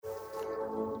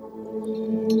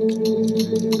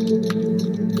All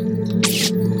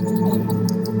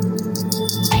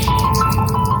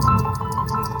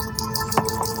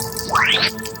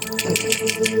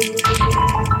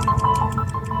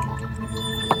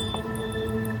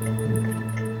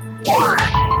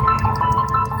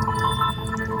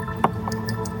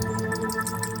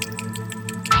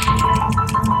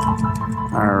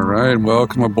right,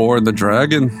 welcome aboard the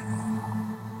Dragon.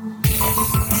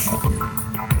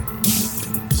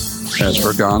 As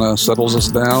Organa settles us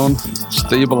down,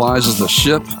 stabilizes the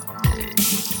ship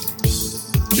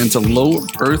into low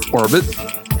Earth orbit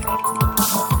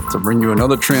to bring you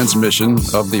another transmission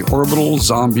of the Orbital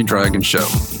Zombie Dragon Show,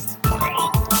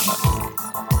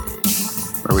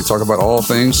 where we talk about all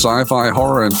things sci-fi,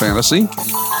 horror, and fantasy,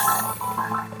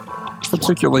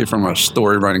 particularly from a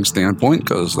story writing standpoint,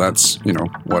 because that's,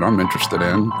 what I'm interested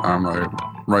in. I'm a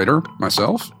writer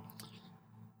myself.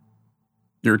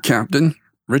 Your captain,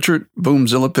 Richard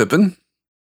Boomzilla Pippin.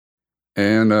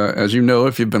 And as you know,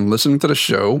 if you've been listening to the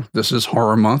show, this is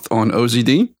Horror Month on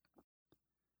OZD.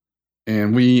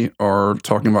 And we are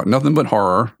talking about nothing but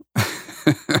horror.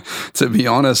 To be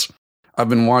honest, I've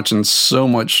been watching so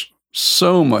much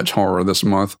horror this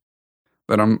month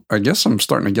that I guess I'm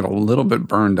starting to get a little bit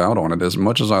burned out on it. As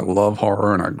much as I love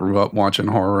horror and I grew up watching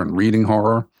horror and reading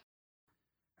horror,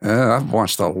 I've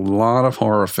watched a lot of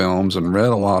horror films and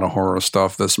read a lot of horror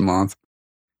stuff this month.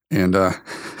 And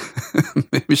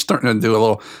maybe starting to do a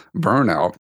little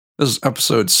burnout. This is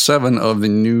episode 7 of the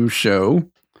new show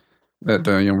that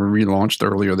we relaunched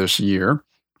earlier this year.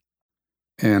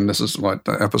 And this is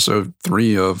episode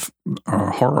 3 of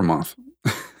Horror Month.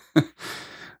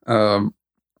 I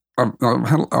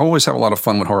always have a lot of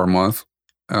fun with Horror Month.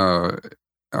 I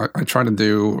try to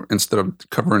do, instead of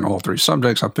covering all 3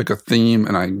 subjects, I pick a theme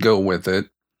and I go with it.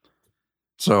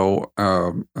 So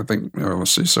I think,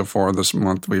 let's see, so far this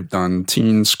month we've done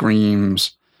teen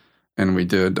screams, and we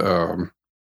did, what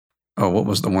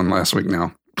was the one last week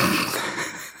now?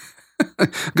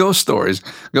 Ghost stories.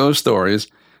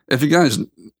 If you guys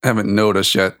haven't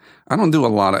noticed yet, I don't do a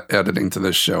lot of editing to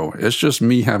this show. It's just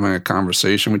me having a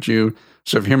conversation with you.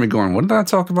 So if you hear me going, what did I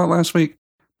talk about last week?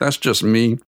 That's just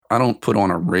me. I don't put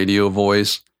on a radio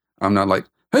voice. I'm not like,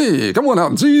 hey, come on out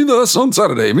and see us on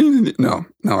Saturday. No,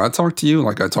 I talk to you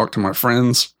like I talk to my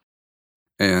friends.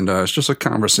 And it's just a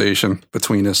conversation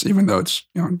between us, even though it's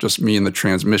just me in the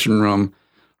transmission room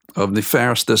of the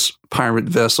fastest pirate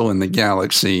vessel in the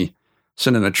galaxy,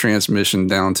 sending a transmission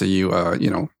down to you,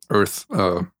 Earth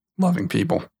loving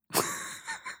people.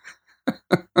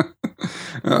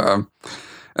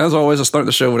 As always, I start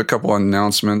the show with a couple of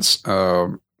announcements.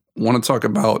 Want to talk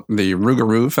about the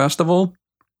Rougarou Festival,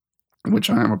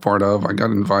 which I am a part of. I got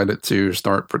invited to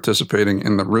start participating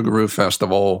in the Rougarou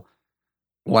Festival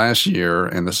last year,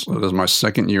 and this is my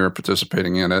second year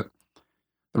participating in it.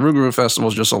 The Rougarou Festival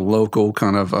is just a local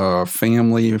kind of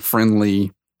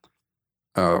family-friendly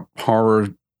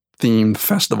horror-themed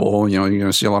festival. You're going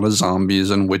to see a lot of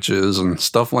zombies and witches and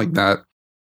stuff like that.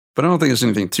 But I don't think it's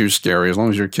anything too scary. As long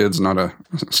as your kid's not a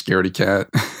scaredy cat,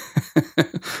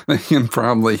 they can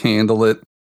probably handle it.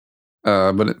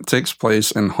 But it takes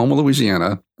place in Houma,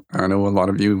 Louisiana. I know a lot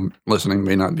of you listening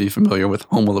may not be familiar with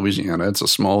Houma, Louisiana. It's a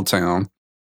small town.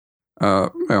 I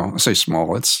say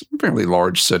small. It's a fairly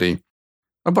large city,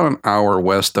 about an hour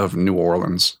west of New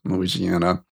Orleans,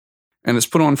 Louisiana. And it's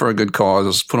put on for a good cause.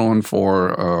 It's put on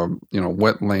for,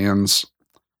 wetlands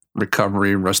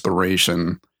recovery,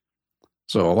 restoration.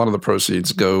 So a lot of the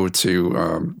proceeds go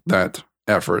to that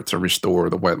effort to restore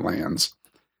the wetlands.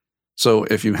 So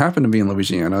if you happen to be in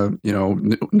Louisiana,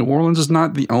 New Orleans is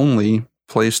not the only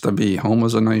place to be.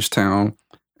 Houma's a nice town,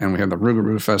 and we have the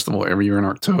Rougarou Festival every year in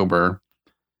October.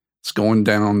 It's going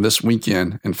down this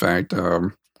weekend. In fact, I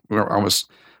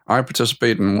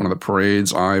participate in one of the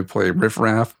parades. I play Riff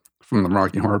Raff from the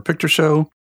Rocky Horror Picture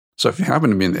Show. So if you happen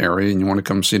to be in the area and you want to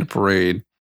come see the parade,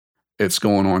 it's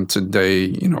going on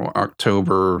today,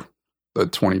 October the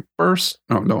 21st.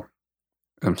 No.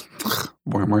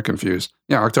 Boy, am I confused.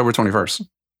 Yeah, October 21st.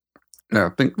 Yeah, I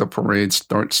think the parade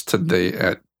starts today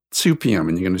at 2 p.m.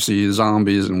 and you're going to see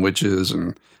zombies and witches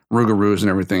and Rougarous and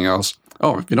everything else.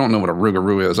 Oh, if you don't know what a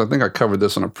Rougarou is, I think I covered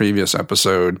this in a previous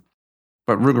episode.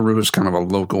 But Rougarou is kind of a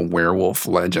local werewolf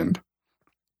legend.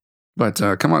 But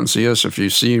come out and see us. If you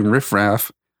see Riff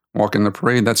Raff walking the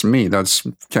parade, that's me. That's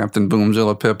Captain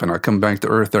Boomzilla Pippin. I come back to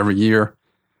Earth every year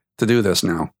to do this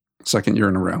now. 2nd year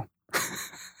in a row.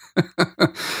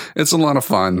 It's a lot of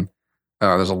fun.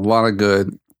 There's a lot of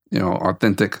good,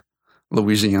 authentic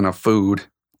Louisiana food.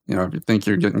 If you think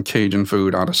you're getting Cajun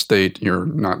food out of state, you're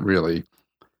not really.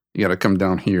 You got to come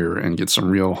down here and get some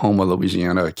real Houma,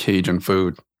 Louisiana Cajun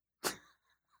food.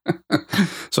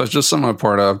 So it's just something I'm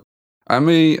part of. I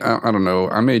don't know,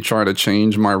 I may try to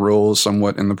change my roles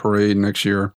somewhat in the parade next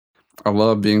year. I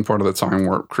love being part of the Time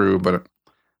Warp crew, but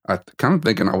I kind of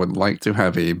thinking I would like to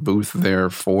have a booth there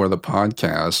for the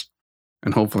podcast.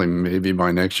 And hopefully, maybe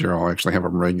by next year, I'll actually have a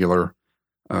regular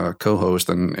co-host,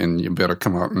 and you better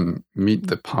come out and meet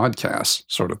the podcast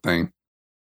sort of thing.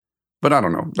 But I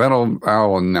don't know.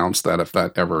 I'll announce that if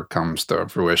that ever comes to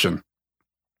fruition.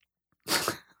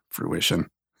 Fruition.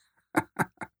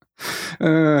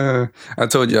 I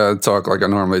told you I'd talk like I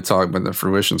normally talk, but the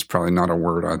fruition's probably not a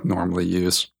word I normally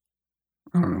use.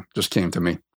 I don't know. Just came to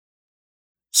me.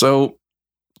 So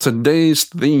today's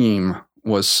theme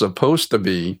was supposed to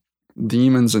be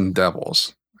demons and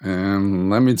devils. And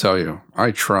let me tell you,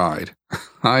 I tried.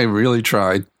 I really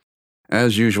tried.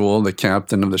 As usual, the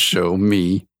captain of the show,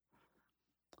 me,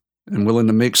 am willing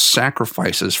to make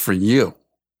sacrifices for you,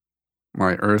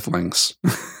 my earthlings,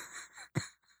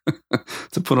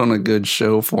 to put on a good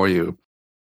show for you.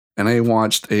 And I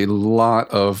watched a lot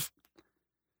of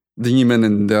demon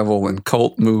and devil and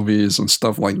cult movies and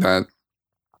stuff like that.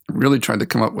 Really tried to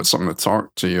come up with something to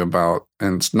talk to you about.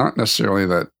 And it's not necessarily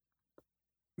that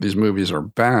these movies are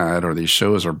bad or these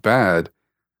shows are bad,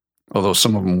 although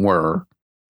some of them were.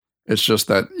 It's just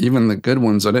that even the good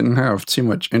ones, I didn't have too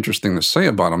much interesting to say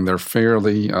about them. They're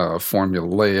fairly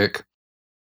formulaic,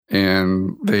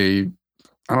 and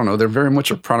I don't know, they're very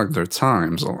much a product of their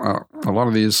times. A lot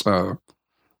of these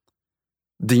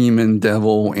demon,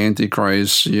 devil,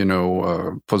 antichrist,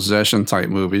 possession type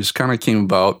movies kind of came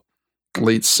about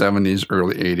late 70s,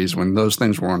 early 80s when those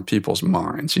things were on people's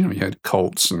minds. You had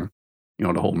cults and,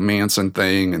 the whole Manson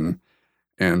thing,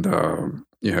 and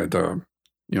you had,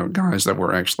 guys that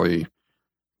were actually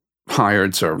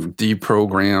hired to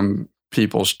deprogram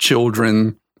people's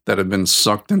children that had been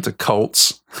sucked into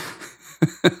cults.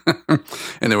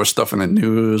 And there was stuff in the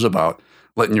news about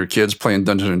letting your kids play in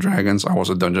Dungeons and Dragons. I was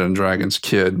a Dungeons and Dragons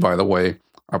kid, by the way.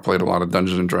 I played a lot of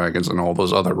Dungeons and Dragons and all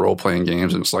those other role-playing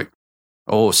games. And it's like,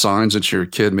 signs that your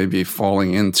kid may be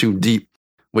falling in too deep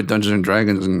with Dungeons and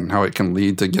Dragons and how it can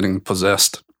lead to getting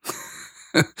possessed.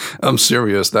 I'm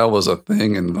serious. That was a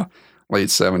thing in the late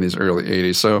 70s, early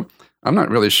 80s. So I'm not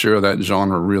really sure that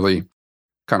genre really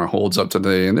kind of holds up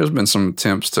today. And there's been some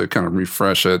attempts to kind of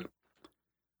refresh it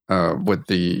with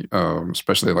the,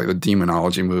 especially like the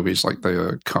demonology movies, like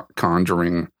the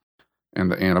Conjuring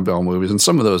and the Annabelle movies. And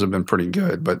some of those have been pretty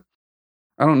good, but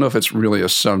I don't know if it's really a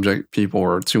subject people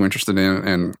are too interested in.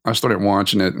 And I started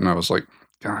watching it and I was like,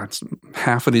 God,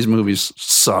 half of these movies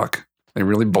suck. They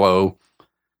really blow.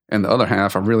 And the other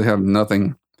half, I really have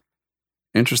nothing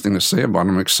interesting to say about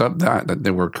them except that they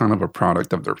were kind of a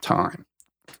product of their time.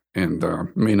 And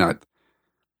may not,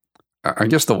 I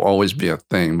guess they'll always be a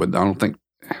thing, but I don't think,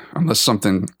 unless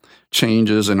something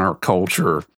changes in our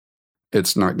culture,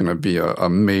 it's not going to be a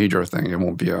major thing. It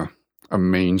won't be a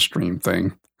mainstream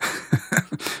thing.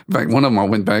 In fact, one of them I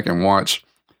went back and watched,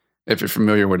 if you're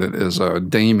familiar with it, is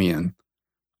Damien,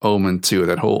 Omen 2,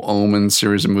 that whole Omen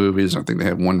series of movies. I think they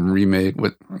had one remake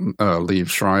with Liev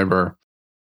Schreiber.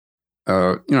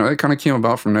 It kind of came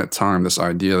about from that time, this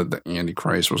idea that the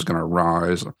Antichrist was going to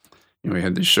rise. We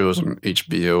had these shows on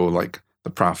HBO, like The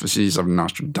Prophecies of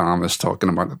Nostradamus, talking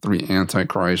about the three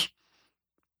Antichrists.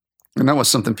 And that was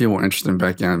something people were interested in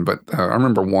back then. But I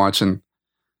remember watching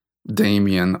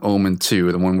Damien, Omen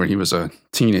 2, the one where he was a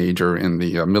teenager in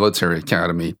the military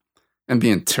academy, and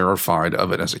being terrified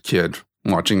of it as a kid,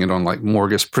 watching it on like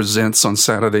Morgus Presents on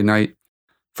Saturday night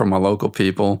from my local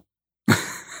people.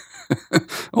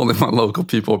 Only my local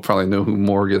people probably know who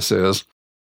Morgus is.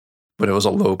 But it was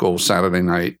a local Saturday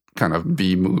night kind of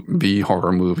B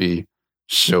horror movie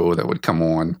show that would come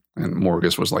on. And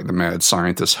Morgus was like the mad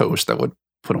scientist host that would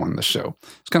put on the show.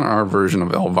 It's kind of our version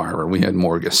of Elvira. We had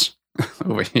Morgus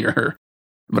over here.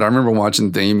 But I remember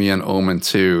watching Damien, Omen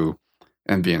 2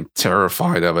 and being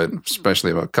terrified of it,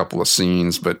 especially of a couple of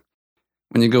scenes. But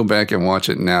when you go back and watch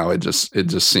it now, it just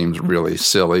seems really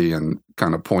silly and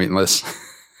kind of pointless.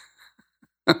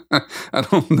 I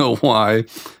don't know why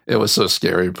it was so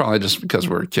scary. Probably just because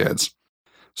we were kids.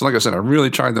 So like I said, I really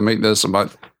tried to make this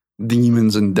about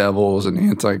demons and devils and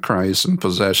antichrist and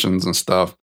possessions and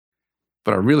stuff.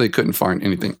 But I really couldn't find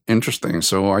anything interesting.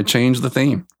 So I changed the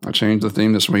theme. I changed the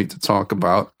theme this week to talk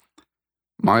about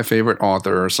my favorite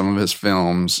author, some of his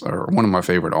films, or one of my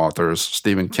favorite authors,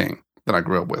 Stephen King, that I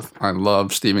grew up with. I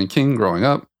loved Stephen King growing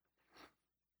up.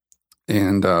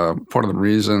 And part of the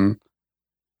reason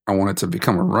I wanted to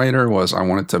become a writer was I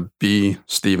wanted to be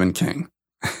Stephen King.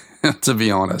 To be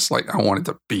honest, like I wanted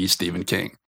to be Stephen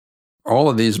King. All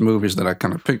of these movies that I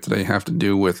kind of picked today have to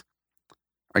do with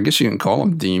I guess you can call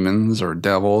them demons or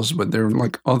devils, but they're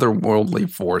like otherworldly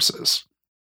forces.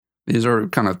 These are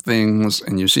kind of things,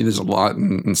 and you see this a lot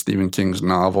in Stephen King's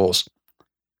novels.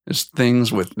 There's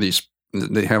things with these,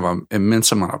 they have an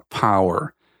immense amount of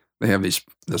power. They have these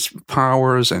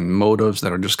powers and motives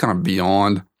that are just kind of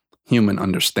beyond human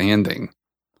understanding.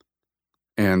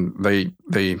 And they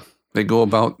go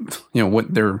about,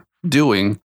 what they're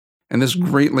doing, and this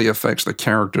greatly affects the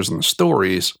characters and the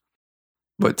stories.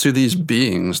 But to these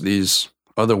beings, these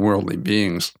otherworldly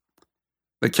beings,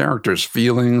 the characters'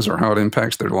 feelings or how it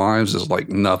impacts their lives is like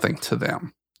nothing to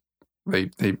them. They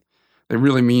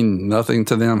really mean nothing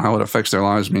to them. How it affects their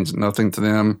lives means nothing to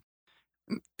them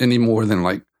any more than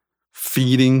like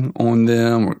feeding on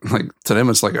them. Like to them,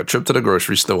 it's like a trip to the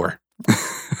grocery store.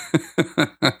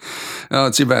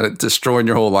 Oh, too bad it destroyed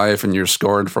your whole life and you're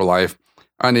scarred for life.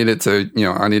 I needed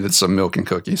some milk and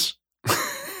cookies.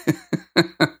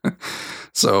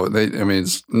 So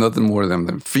it's nothing more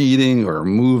than feeding or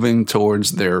moving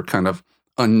towards their kind of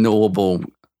unknowable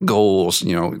goals,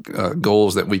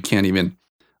 goals that we can't even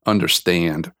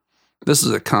understand. This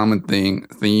is a common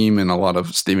theme in a lot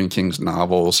of Stephen King's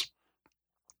novels.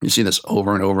 You see this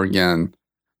over and over again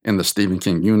in the Stephen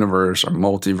King universe or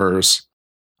multiverse,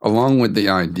 along with the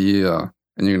idea,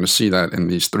 and you're going to see that in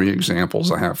these 3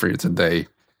 examples I have for you today,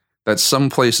 that some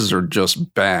places are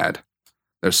just bad.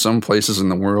 There's some places in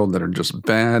the world that are just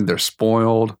bad. They're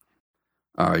spoiled.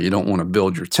 You don't want to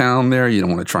build your town there. You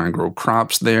don't want to try and grow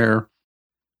crops there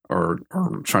or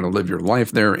try to live your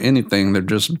life there or anything. They're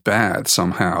just bad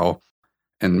somehow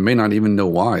and may not even know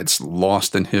why. It's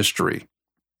lost in history.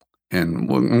 And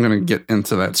I'm going to get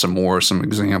into that some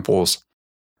examples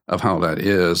of how that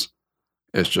is.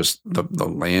 It's just the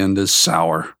land is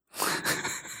sour.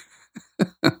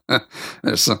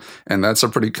 And that's a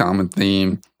pretty common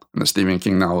theme in the Stephen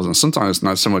King novels. And sometimes it's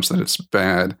not so much that it's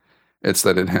bad, it's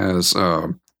that it has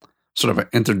sort of an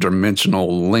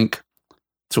interdimensional link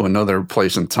to another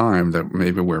place and time that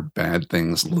maybe where bad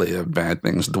things live, bad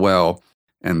things dwell,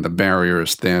 and the barrier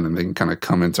is thin and they can kind of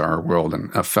come into our world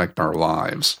and affect our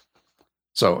lives.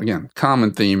 So again,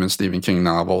 common theme in Stephen King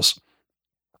novels.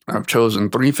 I've chosen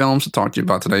 3 films to talk to you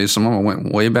about today. Some of them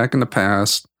went way back in the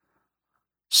past,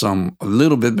 some a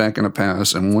little bit back in the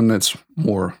past, and one that's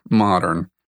more modern.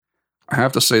 I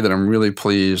have to say that I'm really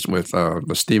pleased with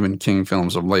the Stephen King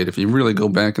films of late. If you really go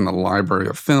back in the library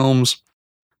of films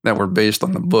that were based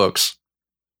on the books,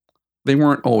 they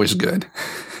weren't always good.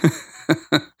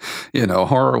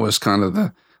 Horror was kind of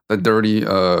the dirty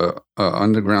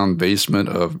underground basement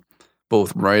of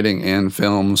both writing and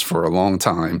films for a long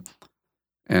time.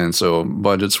 And so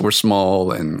budgets were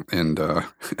small and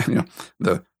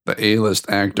the A-list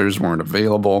actors weren't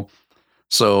available.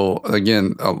 So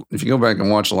again, if you go back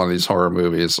and watch a lot of these horror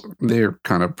movies, they're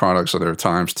kind of products of their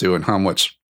times too, and how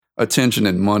much attention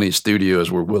and money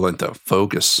studios were willing to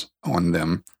focus on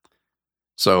them.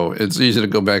 So it's easy to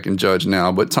go back and judge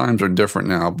now, but times are different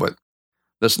now. But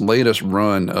this latest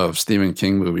run of Stephen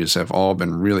King movies have all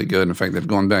been really good. In fact, they've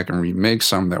gone back and remade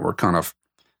some that were kind of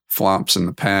flops in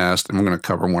the past, and we're going to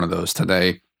cover one of those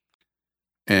today.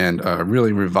 And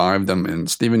really revived them. And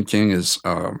Stephen King is,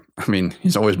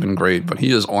 he's always been great, but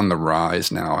he is on the rise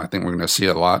now. I think we're going to see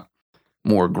a lot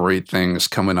more great things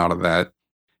coming out of that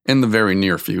in the very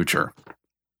near future.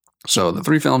 So the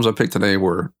 3 films I picked today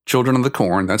were Children of the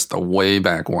Corn. That's the way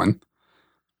back one.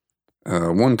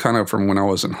 One kind of from when I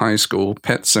was in high school,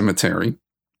 Pet Sematary,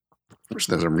 which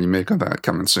there's a remake of that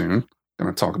coming soon.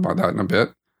 Going to talk about that in a bit.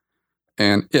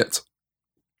 And It.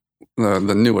 The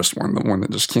newest one, the one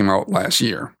that just came out last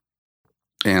year.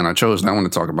 And I chose that one to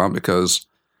talk about because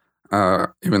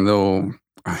even though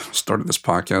I started this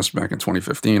podcast back in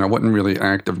 2015, I wasn't really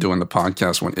active doing the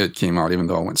podcast when It came out, even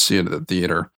though I went to see it at the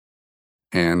theater.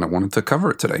 And I wanted to cover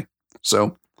it today.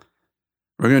 So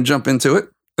we're going to jump into it.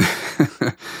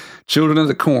 Children of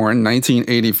the Corn,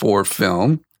 1984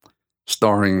 film,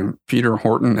 starring Peter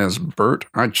Horton as Bert.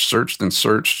 I searched and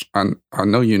searched. I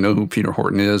know you know who Peter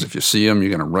Horton is. If you see him,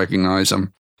 you're going to recognize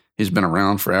him. He's been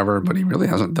around forever, but he really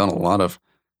hasn't done a lot of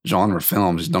genre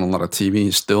films. He's done a lot of TV.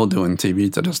 He's still doing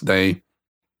TV to this day.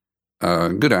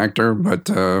 Good actor, but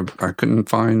I couldn't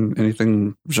find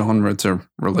anything genre to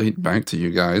relate back to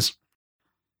you guys.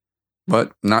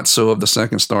 But not so of the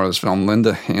second star of this film,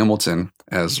 Linda Hamilton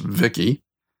as Vicky.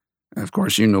 Of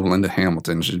course, you know Linda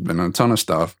Hamilton. She's been in a ton of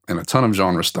stuff, and a ton of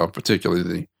genre stuff, particularly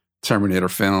the Terminator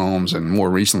films, and more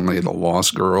recently, the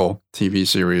Lost Girl TV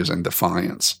series and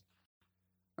Defiance,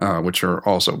 which are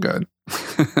also good.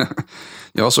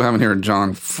 You also have in here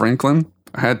John Franklin.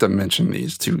 I had to mention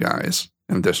these 2 guys.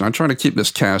 In addition, I try to keep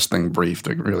this cast thing brief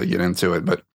to really get into it,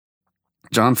 but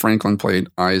John Franklin played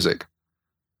Isaac.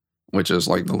 which is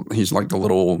like he's like the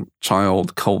little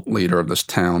child cult leader of this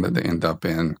town that they end up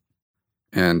in.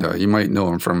 And you might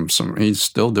know him from he's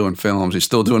still doing films. He's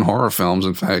still doing horror films.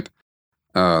 In fact,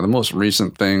 the most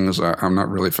recent things I'm not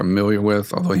really familiar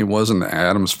with, although he was in the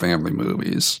Addams Family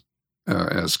movies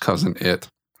as Cousin It.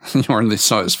 You hardly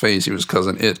saw his face. He was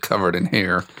Cousin It covered in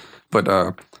hair. But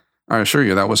I assure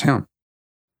you, that was him.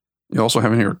 You also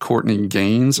have in here Courtney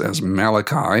Gaines as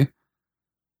Malachi.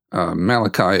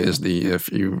 Malachi is if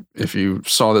you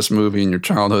saw this movie in your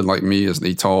childhood like me, is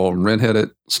the tall,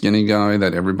 redheaded, skinny guy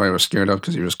that everybody was scared of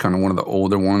because he was kind of one of the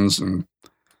older ones and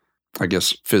I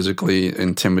guess physically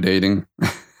intimidating.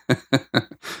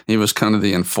 He was kind of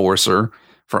the enforcer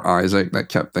for Isaac that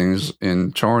kept things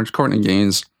in charge. Courtney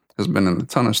Gaines has been in a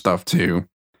ton of stuff too.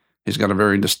 He's got a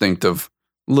very distinctive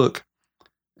look,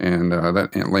 and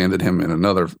that landed him in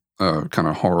another kind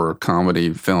of horror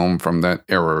comedy film from that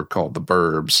era called The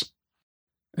Burbs,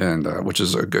 and which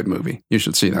is a good movie. You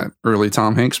should see that. Early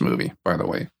Tom Hanks movie, by the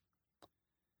way.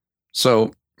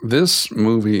 So this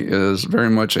movie is very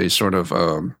much a sort of,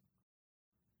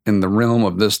 in the realm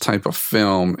of this type of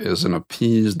film, is an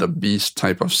appease the beast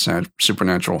type of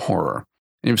supernatural horror.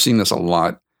 And you've seen this a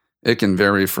lot. It can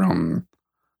vary from,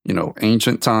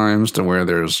 ancient times to where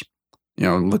there's,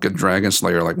 look at Dragon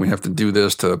Slayer, like we have to do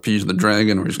this to appease the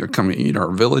dragon or he's going to come and eat our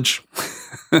village.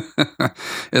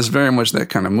 It's very much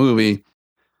that kind of movie.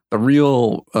 The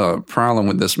real problem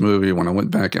with this movie, when I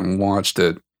went back and watched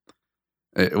it,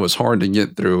 it was hard to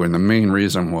get through. And the main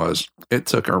reason was it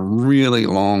took a really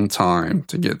long time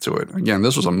to get to it. Again,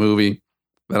 this was a movie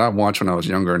that I watched when I was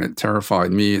younger, and it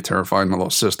terrified me. It terrified my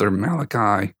little sister,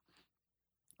 Malachi.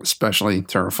 Especially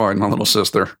terrified my little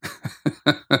sister.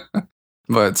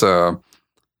 But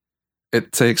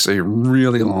it takes a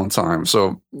really long time.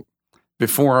 So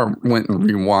before I went and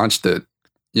rewatched it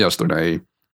yesterday,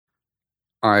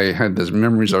 I had these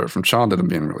memories of it from childhood of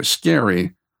being really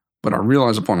scary. But I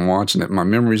realized upon watching it, my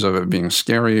memories of it being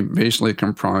scary basically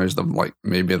comprised of like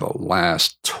maybe the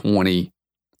last 15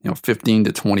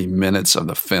 to 20 minutes of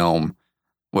the film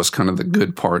was kind of the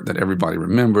good part that everybody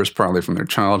remembers, probably from their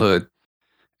childhood.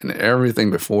 And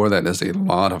everything before that is a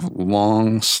lot of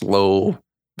long, slow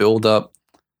buildup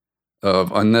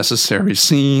of unnecessary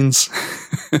scenes.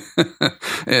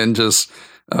 And just,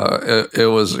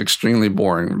 it was extremely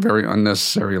boring. Very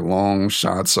unnecessary long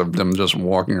shots of them just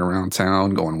walking around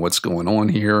town going, what's going on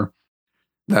here?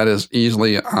 That is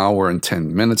easily an hour and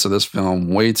 10 minutes of this film.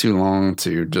 Way too long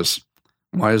to just,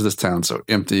 why is this town so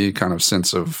empty? Kind of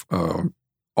sense of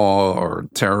awe or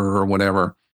terror or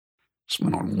whatever. Just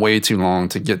went on way too long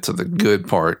to get to the good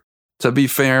part. To be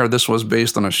fair, this was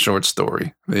based on a short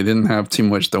story. They didn't have too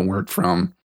much to work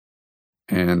from.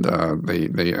 And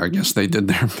they I guess they did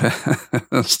their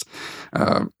best.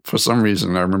 For some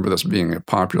reason, I remember this being a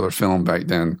popular film back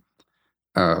then.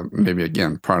 Maybe,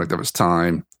 again, product of its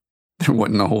time. There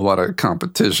wasn't a whole lot of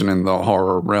competition in the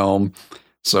horror realm.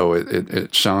 So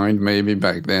it shined maybe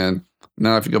back then.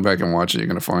 Now, if you go back and watch it, you're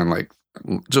going to find,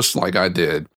 just like I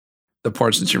did, the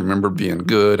parts that you remember being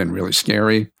good and really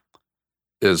scary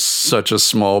is such a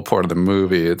small part of the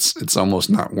movie. It's almost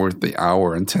not worth the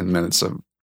hour and 10 minutes of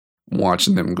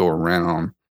watching them go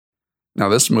around. Now,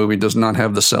 this movie does not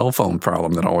have the cell phone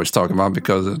problem that I always talk about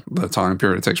because of the time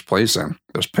period it takes place in.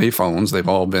 There's payphones. They've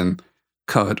all been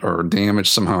cut or damaged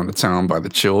somehow in the town by the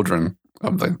children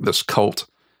of this cult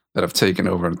that have taken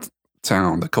over the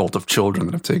town, the cult of children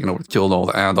that have taken over, killed all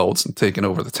the adults and taken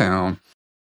over the town.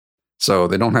 So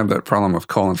they don't have that problem of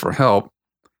calling for help.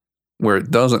 Where it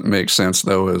doesn't make sense,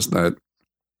 though, is that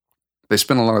they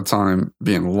spend a lot of time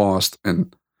being lost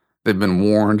and they've been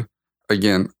warned.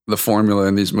 Again, the formula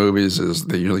in these movies is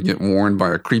they usually get warned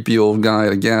by a creepy old guy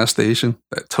at a gas station.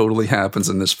 That totally happens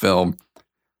in this film.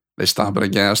 They stop at a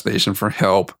gas station for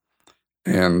help,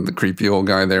 and the creepy old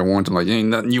guy there warns them, ain't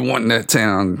nothing you want in that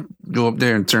town. Go up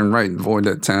there and turn right and avoid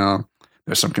that town.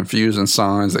 There's some confusing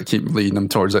signs that keep leading them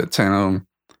towards that town.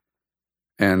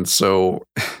 And so,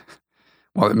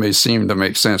 while it may seem to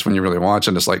make sense when you really watch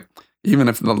it, it's like, even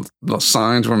if the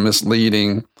signs were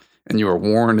misleading and you were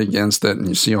warned against it and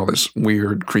you see all this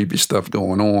weird, creepy stuff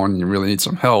going on and you really need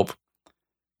some help,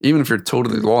 even if you're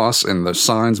totally lost and the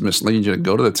signs mislead you to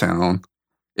go to the town,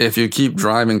 if you keep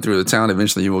driving through the town,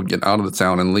 eventually you will get out of the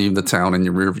town and leave the town in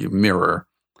your rearview mirror.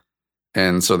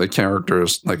 And so the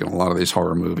characters, like in a lot of these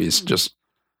horror movies, just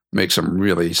make some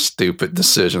really stupid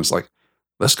decisions like,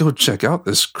 let's go check out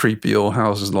this creepy old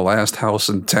house. It's the last house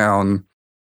in town.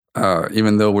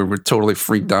 Even though we were totally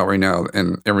freaked out right now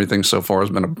and everything so far has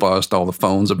been a bust. All the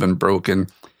phones have been broken,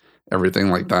 everything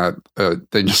like that.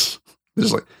 They just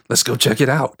like, let's go check it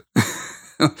out.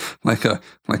 like a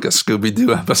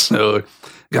Scooby-Doo episode.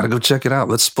 Got to go check it out.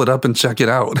 Let's split up and check it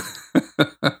out.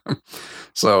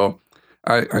 So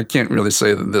I can't really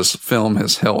say that this film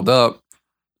has held up.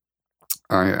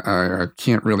 I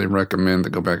can't really recommend to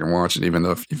go back and watch it, even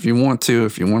though if you want to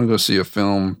go see a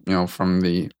film, from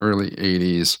the early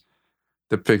 80s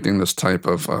depicting this type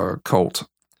of cult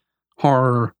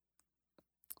horror,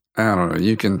 I don't know,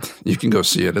 you can go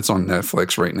see it. It's on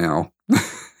Netflix right now.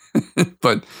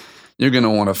 But you're going to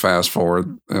want to fast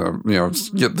forward,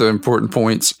 get the important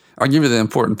points. I'll give you the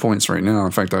important points right now.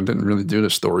 In fact, I didn't really do the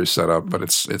story setup, but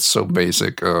it's so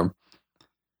basic.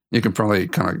 You can probably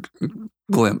kind of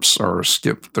glimpse or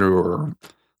skip through or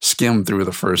skim through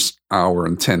the first hour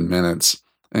and 10 minutes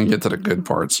and get to the good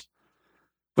parts.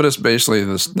 But it's basically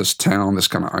this town, this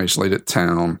kind of isolated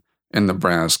town in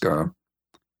Nebraska.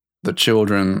 The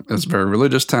children, it's a very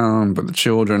religious town, but the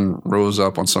children rose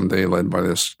up on some day led by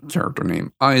this character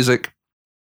named Isaac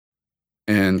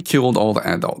and killed all the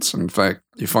adults. In fact,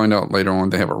 you find out later on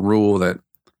they have a rule that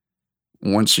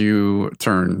once you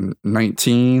turn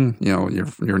 19, your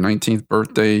 19th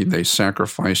birthday, they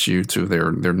sacrifice you to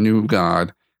their new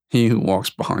god, he who walks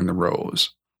behind the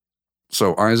rows.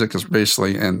 So Isaac is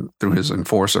basically, and through his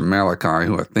enforcer Malachi,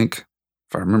 who I think,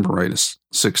 if I remember right, is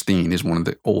 16, he's one of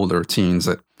the older teens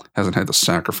that hasn't had to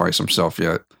sacrifice himself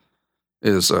yet,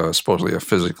 is supposedly a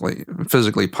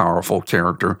physically powerful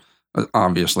character,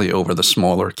 obviously over the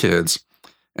smaller kids,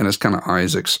 and is kind of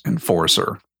Isaac's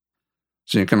enforcer.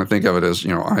 So you kind of think of it as,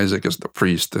 Isaac is the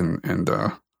priest and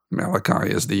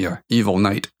Malachi is the evil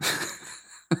knight.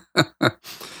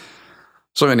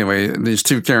 So anyway, these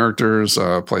two characters,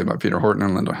 played by Peter Horton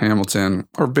and Linda Hamilton,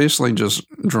 are basically just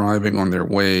driving on their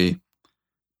way.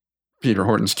 Peter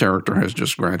Horton's character has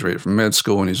just graduated from med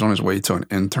school and he's on his way to an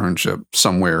internship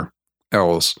somewhere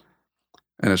else.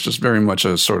 And it's just very much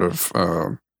a sort of,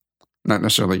 not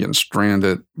necessarily getting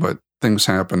stranded, but things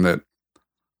happen that,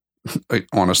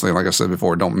 honestly, like I said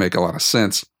before, don't make a lot of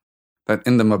sense, that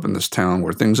end them up in this town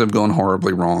where things have gone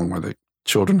horribly wrong, where the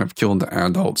children have killed the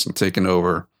adults and taken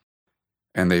over,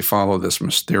 and they follow this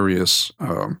mysterious,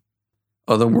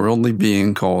 otherworldly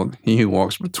being called He Who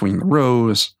Walks Between the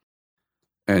Rows.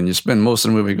 And you spend most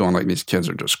of the movie going like, these kids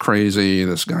are just crazy,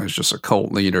 this guy's just a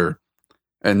cult leader.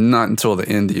 And not until the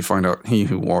end do you find out He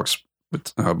Who Walks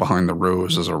behind the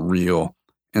rows is a real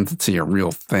entity, a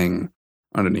real thing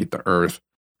underneath the earth.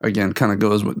 Again, kind of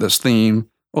goes with this theme,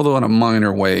 although in a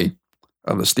minor way,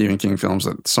 of the Stephen King films,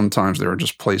 that sometimes there are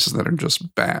just places that are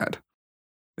just bad.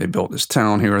 They built this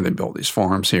town here, they built these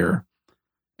farms here,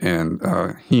 and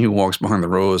He Who Walks Behind the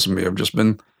Rows may have just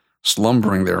been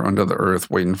slumbering there under the earth,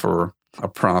 waiting for a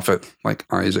prophet like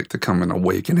Isaac to come and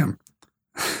awaken him.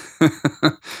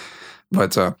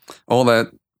 But all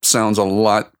that sounds a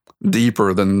lot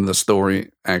deeper than the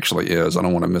story actually is. I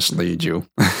don't want to mislead you.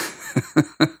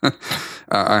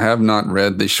 I have not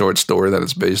read the short story that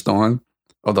it's based on,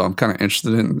 although I'm kind of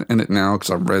interested in it now because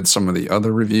I've read some of the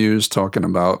other reviews talking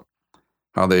about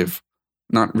how they've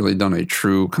not really done a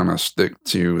true kind of stick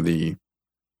to the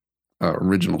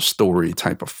original story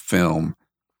type of film,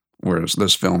 whereas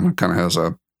this film kind of has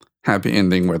a happy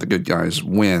ending where the good guys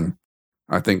win.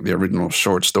 I think the original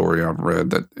short story I've read,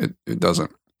 that it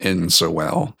doesn't end so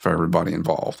well for everybody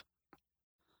involved.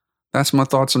 That's my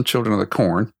thoughts on Children of the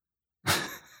Corn.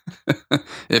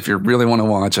 If you really want to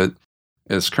watch it,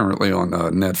 it's currently on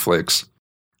Netflix.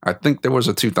 I think there was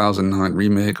a 2009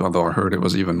 remake, although I heard it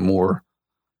was even more,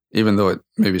 even though it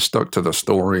maybe stuck to the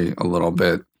story a little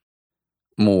bit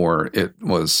more, it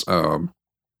was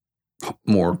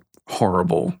more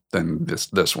horrible than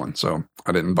this one. So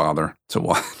I didn't bother to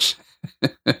watch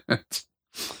it.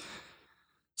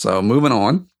 So moving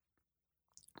on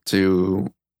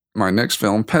to my next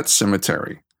film, Pet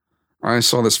Sematary. I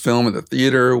saw this film at the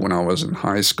theater when I was in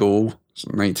high school. It's a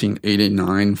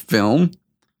 1989 film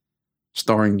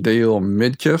starring Dale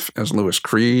Midkiff as Louis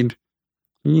Creed.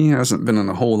 He hasn't been in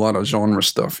a whole lot of genre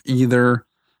stuff either.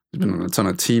 He's been in a ton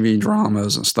of TV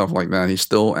dramas and stuff like that. He's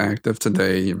still active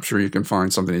today. I'm sure you can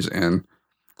find something he's in.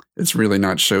 It's really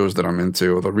not shows that I'm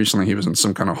into, although recently he was in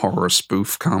some kind of horror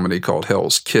spoof comedy called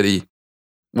Hell's Kitty,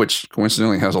 which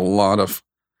coincidentally has a lot of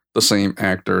the same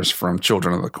actors from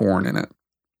Children of the Corn in it.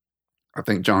 I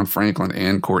think John Franklin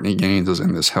and Courtney Gaines is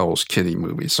in this Hell's Kitty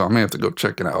movie, so I may have to go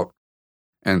check it out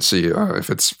and see if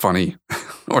it's funny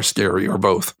or scary or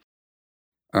both.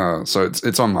 So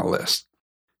it's on my list.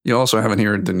 You also have in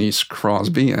here Denise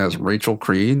Crosby as Rachel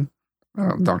Creed,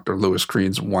 Dr. Louis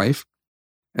Creed's wife.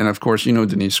 And of course, you know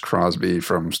Denise Crosby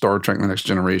from Star Trek The Next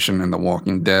Generation and The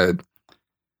Walking Dead.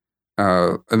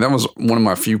 And that was one of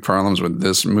my few problems with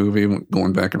this movie,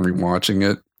 going back and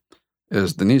rewatching it,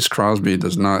 is Denise Crosby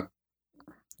does not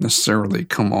necessarily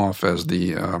come off as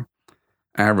the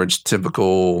average,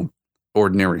 typical,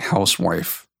 ordinary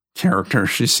housewife character.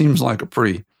 She seems like a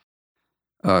pretty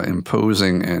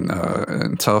imposing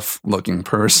and tough-looking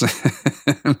person.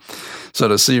 So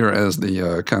to see her as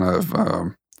the kind of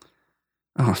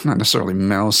not necessarily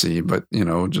mousy, but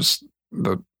just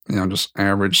just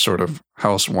average sort of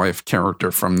housewife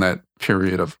character from that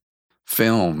period of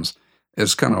films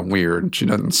is kind of weird. She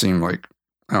doesn't seem like,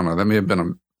 I don't know, that may have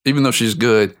been even though she's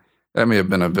good, that may have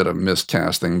been a bit of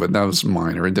miscasting, but that was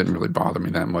minor. It didn't really bother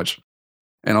me that much.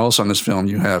 And also in this film,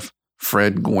 you have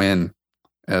Fred Gwynne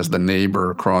as the neighbor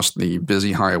across the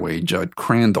busy highway, Judd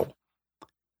Crandall.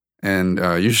 And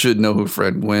you should know who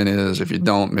Fred Gwynne is. If you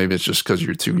don't, maybe it's just because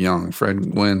you're too young.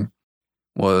 Fred Gwynne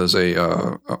was a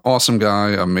awesome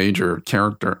guy, a major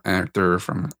character actor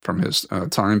from his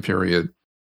time period.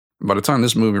 By the time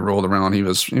this movie rolled around, he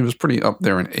was pretty up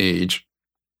there in age.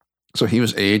 So he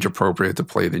was age appropriate to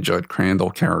play the Judd Crandall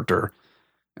character.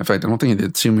 In fact, I don't think he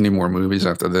did too many more movies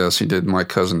after this. He did My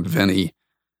Cousin Vinny,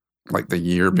 like the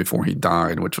year before he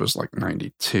died, which was like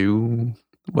 92,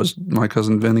 was My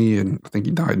Cousin Vinny, and I think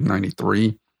he died in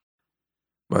 93.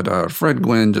 But Fred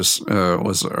Gwynne just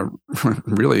was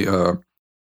really,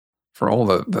 for all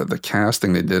the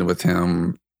casting they did with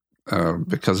him,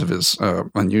 because of his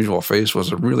unusual face,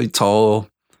 was a really tall,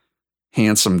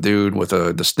 handsome dude with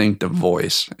a distinctive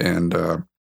voice, and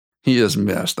he is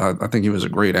missed. I think he was a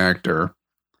great actor.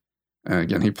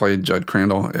 Again, he played Judd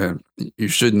Crandall, and you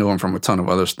should know him from a ton of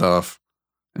other stuff,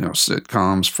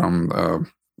 sitcoms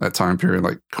from that time period,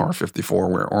 like Car 54,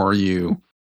 Where Are You?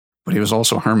 But he was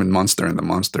also Herman Munster in The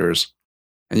Munsters,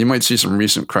 and you might see some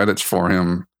recent credits for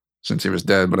him since he was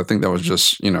dead, but I think that was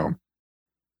just,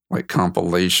 like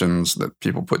compilations that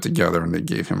people put together, and they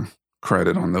gave him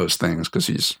credit on those things because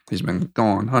he's been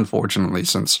gone, unfortunately,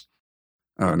 since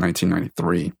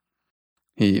 1993.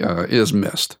 He is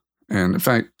missed, and in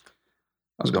fact,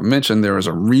 I was going to mention there is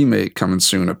a remake coming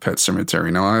soon of Pet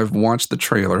Sematary. Now, I've watched the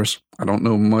trailers. I don't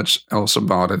know much else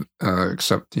about it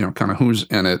except, kind of who's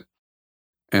in it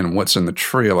and what's in the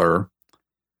trailer.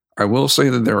 I will say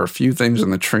that there are a few things in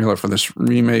the trailer for this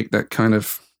remake that kind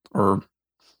of are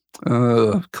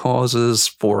causes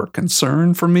for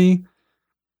concern for me.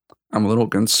 I'm a little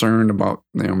concerned about,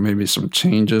 maybe some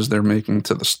changes they're making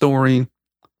to the story.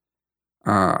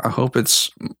 I hope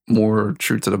it's more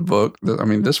true to the book. I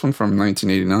mean, this one from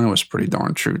 1989 was pretty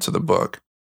darn true to the book.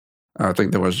 I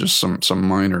think there was just some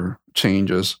minor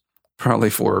changes, probably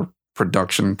for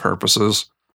production purposes.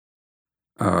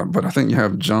 But I think you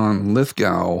have John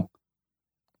Lithgow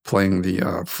playing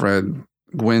the Fred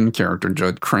Gwynne character,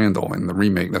 Judd Crandall, in the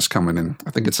remake that's coming in.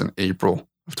 I think it's in April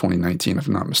of 2019, if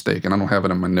I'm not mistaken. I don't have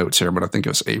it in my notes here, but I think it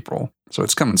was April. So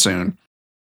it's coming soon.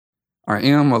 I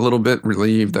am a little bit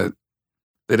relieved that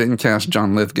they didn't cast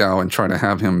John Lithgow and try to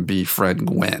have him be Fred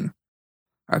Gwynne.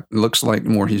 It looks like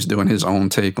more he's doing his own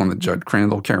take on the Judd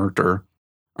Crandall character.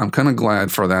 I'm kind of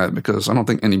glad for that because I don't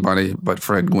think anybody but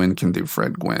Fred Gwynne can do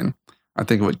Fred Gwynne. I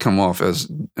think it would come off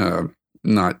as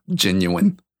not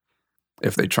genuine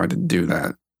if they tried to do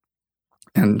that.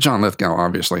 And John Lithgow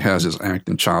obviously has his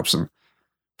acting chops and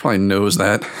probably knows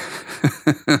that.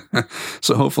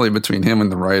 So hopefully between him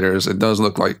and the writers, it does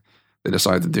look like they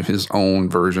decided to do his own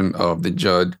version of the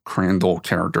Judd Crandall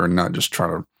character and not just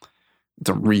try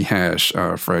to rehash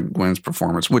Fred Gwynne's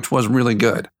performance, which was really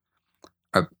good.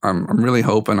 I'm really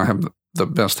hoping, I have the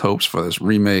best hopes for this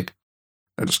remake,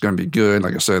 that it's going to be good.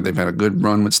 Like I said, they've had a good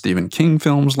run with Stephen King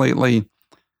films lately.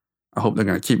 I hope they're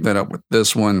going to keep that up with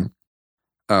this one.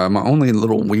 My only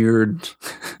little weird,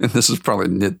 and this is probably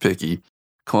nitpicky,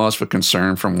 cause for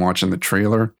concern from watching the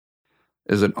trailer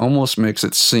is it almost makes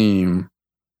it seem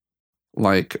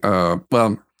like,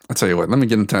 well, I'll tell you what, let me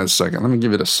get into that in a second. Let me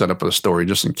give you the setup of the story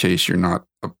just in case you're not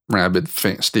a rabid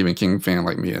Stephen King fan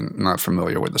like me and not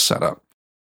familiar with the setup.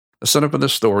 The setup of the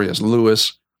story is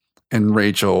Lewis and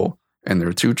Rachel and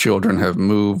their 2 children have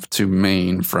moved to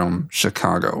Maine from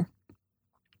Chicago.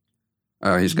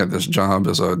 He's got this job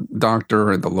as a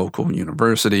doctor at the local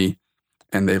university,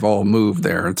 and they've all moved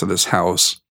there into this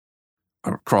house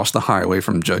across the highway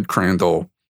from Judd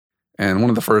Crandall. And one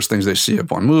of the first things they see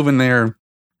upon moving there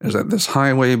is that this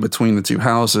highway between the 2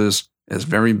 houses is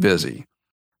very busy.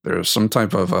 There's some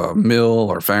type of a mill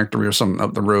or factory or something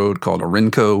up the road called a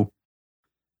Rinco,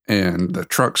 and the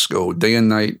trucks go day and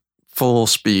night, full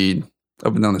speed,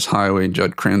 up and down this highway.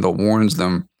 Judd Crandall warns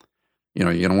them, you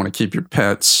don't want to keep your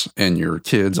pets and your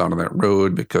kids out of that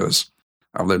road because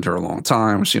I've lived here a long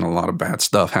time. I've seen a lot of bad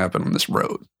stuff happen on this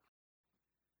road.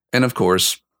 And of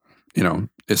course,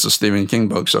 it's a Stephen King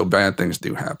book, so bad things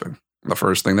do happen. The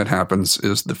first thing that happens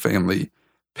is the family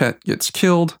pet gets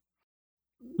killed.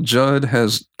 Judd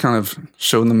has kind of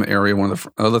shown them the area. One of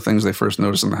the other things they first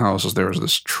notice in the house is there's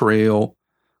this trail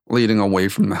leading away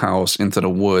from the house into the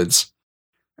woods.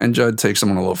 And Judd takes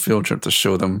them on a little field trip to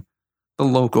show them the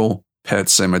local pet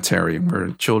cemetery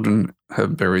where children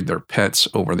have buried their pets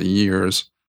over the years.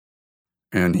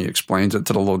 And he explains it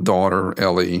to the little daughter,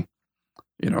 Ellie.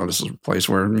 This is a place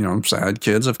where, sad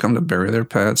kids have come to bury their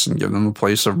pets and give them a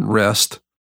place of rest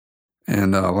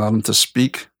and allow them to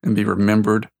speak and be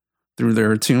remembered through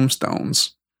their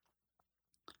tombstones.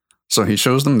 So he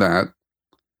shows them that.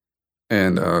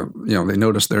 And, they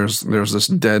notice there's this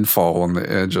deadfall on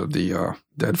the edge of the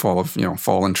deadfall of,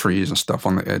 fallen trees and stuff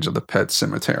on the edge of the pet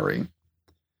cemetery.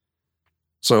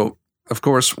 So, of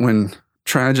course, when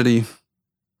tragedy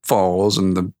falls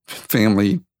and the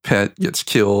family pet gets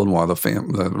killed while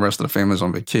the rest of the family's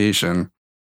on vacation,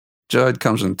 Judd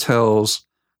comes and tells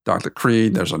Dr.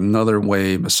 Creed there's another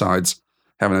way besides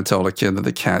having to tell the kid that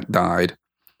the cat died.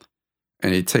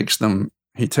 And he takes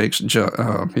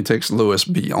Lewis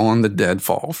beyond the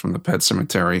deadfall from the pet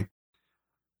cemetery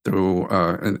through,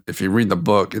 and if you read the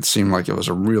book, it seemed like it was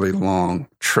a really long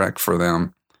trek for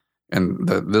them. And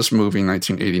this movie,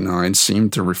 1989,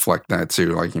 seemed to reflect that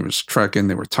too. Like he was trekking,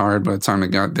 they were tired by the time they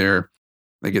got there.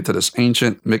 They get to this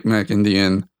ancient Micmac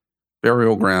Indian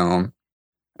burial ground,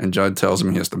 and Judd tells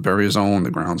him he has to bury his own.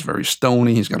 The ground's very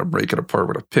stony. He's got to break it apart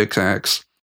with a pickaxe.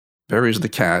 Buries the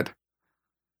cat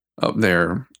up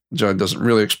there. Judd doesn't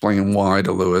really explain why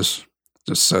to Lewis.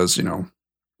 Just says,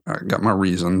 I got my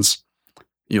reasons.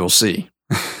 You'll see.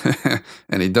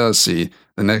 And he does see.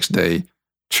 The next day,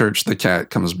 Church the cat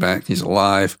comes back. He's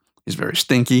alive. He's very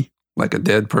stinky, like a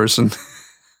dead person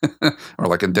or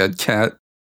like a dead cat,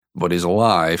 but he's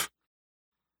alive.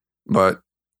 But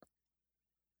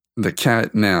the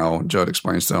cat now, Judd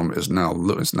explains to him, is now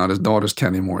Lewis. Not his daughter's cat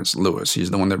anymore. It's Lewis.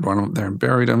 He's the one that brought him up there and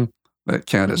buried him. That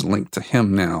cat is linked to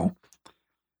him now.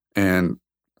 And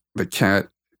the cat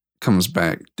comes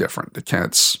back different. The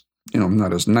cat's,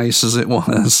 not as nice as it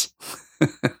was.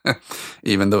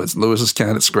 Even though it's Lewis's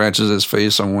cat, it scratches his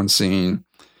face on one scene.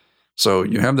 So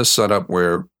you have this setup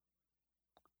where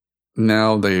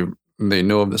now they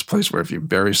know of this place where if you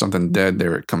bury something dead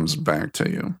there, it comes back to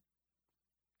you.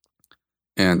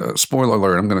 And spoiler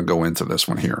alert, I'm going to go into this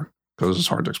one here because it's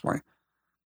hard to explain.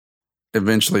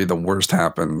 Eventually, the worst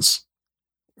happens.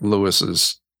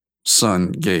 Lewis's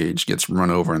son, Gage, gets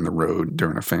run over in the road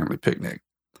during a family picnic.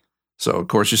 So, of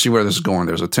course, you see where this is going.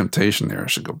 There's a temptation there. I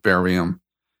should go bury him.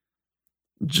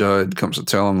 Judd comes to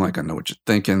tell him, I know what you're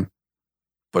thinking,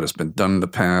 but it's been done in the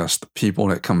past. The people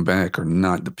that come back are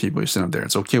not the people you sent up there.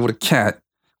 It's okay with a cat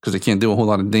because they can't do a whole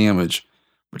lot of damage,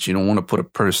 but you don't want to put a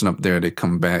person up there. They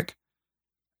come back,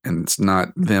 and it's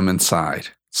not them inside.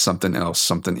 It's something else,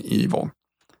 something evil.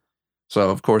 So,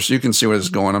 of course, you can see where this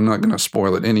is going. I'm not going to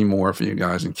spoil it anymore for you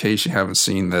guys in case you haven't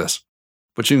seen this,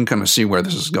 but you can kind of see where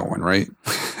this is going, right?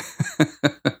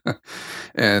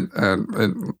 and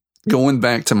going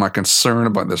back to my concern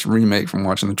about this remake from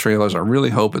watching the trailers, I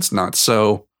really hope it's not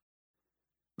so.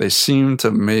 They seem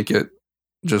to make it,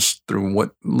 just through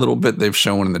what little bit they've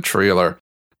shown in the trailer,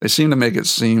 they seem to make it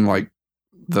seem like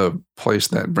the place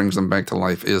that brings them back to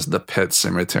life is the pet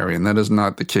cemetery, and that is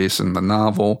not the case in the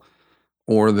novel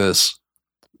or this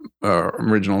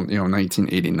original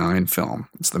 1989 film.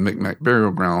 It's the Micmac burial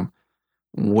ground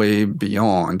way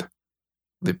beyond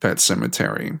the pet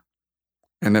cemetery.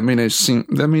 And that may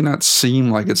not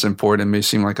seem like it's important. It may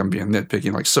seem like I'm being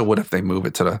nitpicky, so what if they move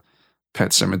it to the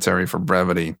pet cemetery for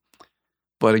brevity?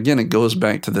 But again, it goes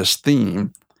back to this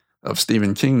theme of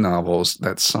Stephen King novels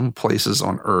that some places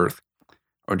on Earth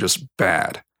are just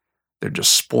bad. They're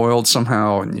just spoiled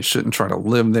somehow, and you shouldn't try to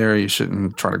live there. You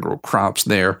shouldn't try to grow crops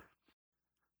there.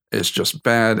 It's just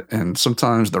bad, and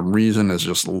sometimes the reason is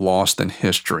just lost in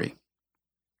history.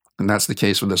 And that's the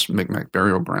case with this Micmac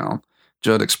burial ground.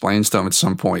 Judd explains to him at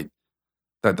some point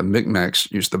that the Micmacs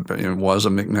was a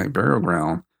Micmac burial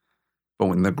ground, but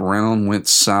when the ground went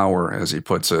sour, as he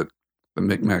puts it, the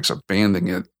Micmacs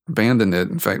abandoned it,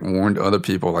 in fact, warned other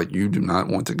people, you do not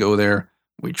want to go there.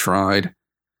 We tried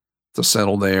to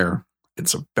settle there.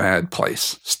 It's a bad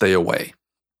place. Stay away.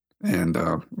 And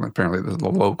apparently the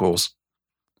locals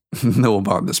know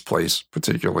about this place,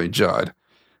 particularly Judd.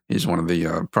 He's one of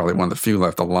the probably one of the few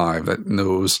left alive that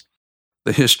knows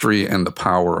the history and the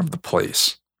power of the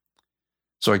place.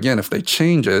 So again, if they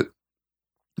change it,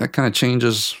 that kind of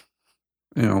changes,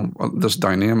 this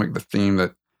dynamic, the theme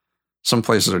that some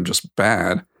places are just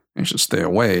bad and should stay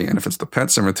away. And if it's the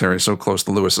pet cemetery so close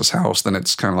to Lewis's house, then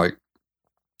it's kind of like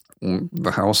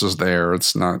the house is there.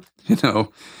 It's not,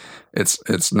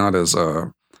 it's not as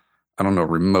I don't know,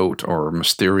 remote or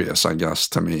mysterious, I guess,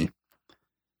 to me.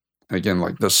 Again,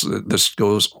 like this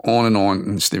goes on and on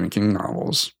in Stephen King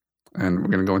novels. And we're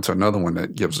going to go into another one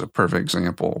that gives a perfect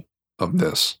example of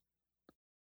this.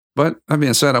 But that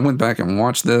being said, I went back and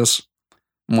watched this.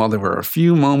 While there were a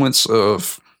few moments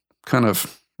of kind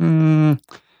of, I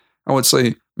would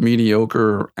say,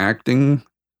 mediocre acting,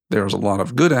 there was a lot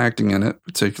of good acting in it,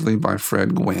 particularly by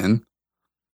Fred Gwynne.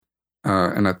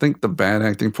 And I think the bad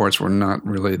acting parts were not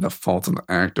really the fault of the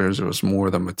actors. It was more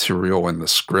the material and the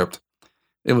script.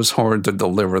 It was hard to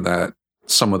deliver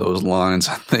some of those lines.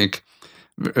 I think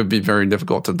it would be very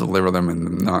difficult to deliver them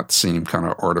and not seem kind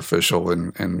of artificial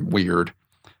and weird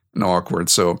and awkward.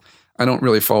 So I don't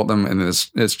really fault them. And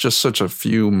it's just such a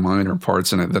few minor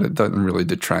parts in it that it doesn't really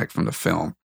detract from the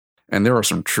film. And there are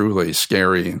some truly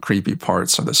scary and creepy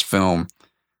parts of this film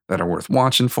that are worth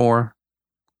watching for.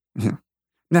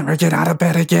 Never get out of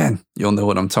bed again. You'll know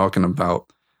what I'm talking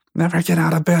about. Never get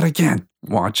out of bed again.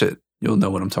 Watch it. You'll know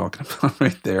what I'm talking about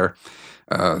right there.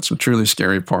 Some truly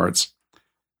scary parts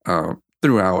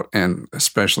throughout, and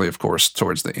especially, of course,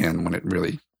 towards the end when it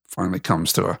really finally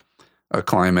comes to a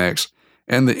climax.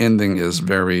 And the ending is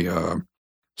very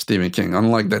Stephen King.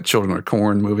 Unlike that Children of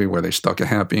Corn movie where they stuck a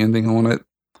happy ending on it,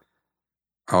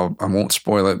 I won't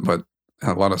spoil it, but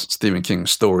a lot of Stephen King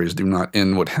stories do not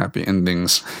end with happy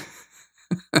endings.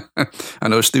 I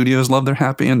know studios love their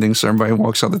happy endings, so everybody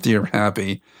walks out the theater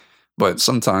happy, but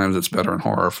sometimes it's better in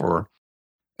horror for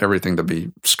everything to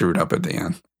be screwed up at the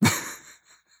end.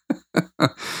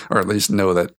 Or at least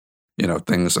know that,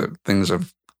 things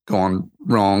have gone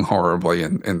wrong horribly,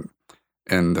 and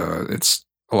it's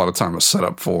a lot of time a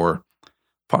setup for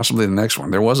possibly the next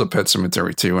one. There was a Pet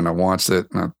Sematary 2, and I watched it,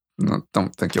 and I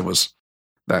don't think it was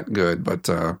that good, but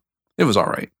it was all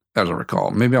right, as I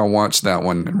recall. Maybe I'll watch that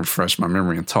one and refresh my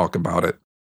memory and talk about it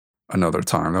another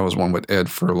time. That was one with Ed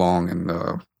Furlong and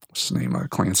what's his name?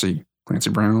 Clancy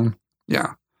Brown.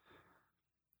 Yeah.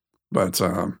 But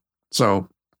so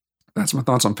that's my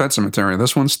thoughts on Pet Sematary.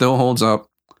 This one still holds up.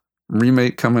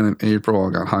 Remake coming in April.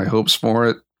 I got high hopes for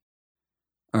it.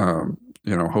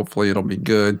 Hopefully it'll be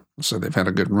good. So they've had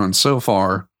a good run so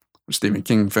far with Stephen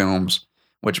King films,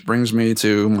 which brings me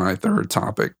to my third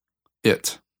topic,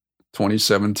 It,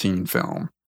 2017 film.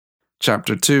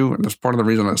 Chapter 2, and that's part of the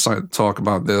reason I decided to talk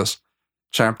about this.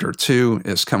 Chapter 2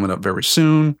 is coming up very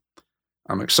soon.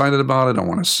 I'm excited about it. I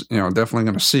want to, definitely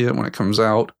going to see it when it comes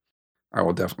out. I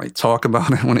will definitely talk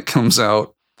about it when it comes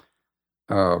out.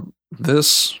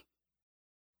 This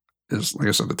is, like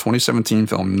I said, the 2017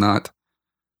 film, not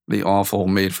the awful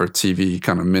made-for-TV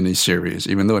kind of mini-series.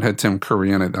 Even though it had Tim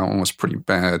Curry in it, that one was pretty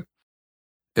bad.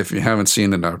 If you haven't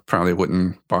seen it, I probably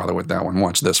wouldn't bother with that one.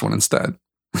 Watch this one instead.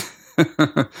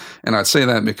 And I say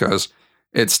that because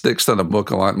it sticks to the book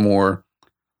a lot more.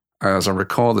 As I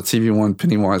recall, the TV one,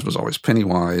 Pennywise was always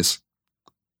Pennywise.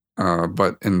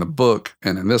 But in the book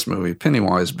and in this movie,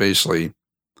 Pennywise basically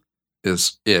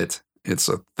is it. It's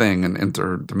a thing, an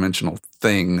interdimensional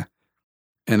thing.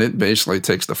 And it basically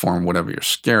takes the form of whatever you're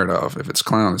scared of. If it's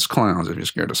clown, it's clowns. If you're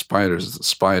scared of spiders, it's a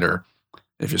spider.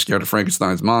 If you're scared of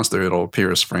Frankenstein's monster, it'll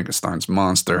appear as Frankenstein's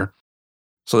monster.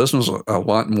 So this was a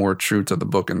lot more true to the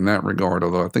book in that regard,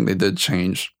 although I think they did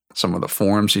change some of the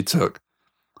forms he took.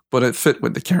 But it fit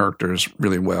with the characters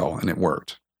really well, and it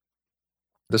worked.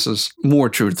 This is more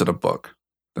true to the book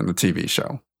than the TV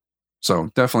show.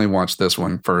 So definitely watch this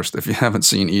one first. If you haven't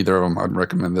seen either of them, I'd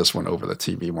recommend this one over the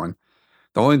TV one.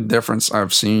 The only difference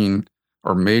I've seen,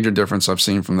 or major difference I've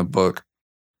seen from the book,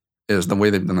 is the way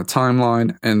they've done the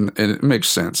timeline, and it makes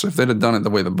sense. If they'd have done it the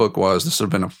way the book was, this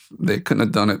would have been they couldn't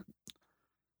have done it.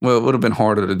 Well, it would have been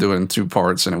harder to do it in 2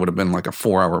 parts, and it would have been like a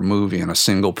 4-hour movie in a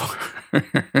single part.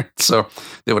 So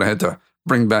they would have had to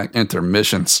bring back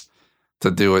intermissions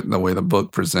to do it the way the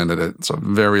book presented it. It's a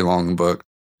very long book.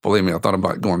 Believe me, I thought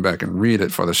about going back and read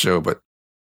it for the show, but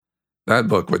that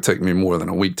book would take me more than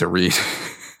a week to read.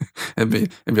 it'd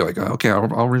be like, okay,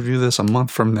 I'll review this a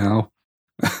month from now.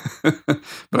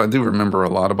 But I do remember a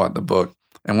lot about the book.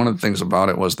 And one of the things about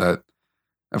it was that,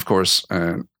 of course,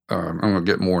 I'm going to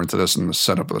get more into this in the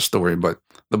setup of the story, but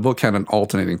the book had an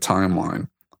alternating timeline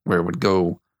where it would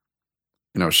go,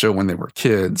 show when they were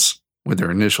kids with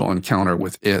their initial encounter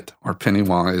with it or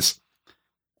Pennywise,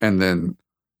 and then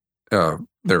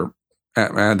they're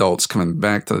adults coming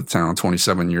back to the town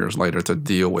 27 years later to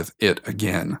deal with it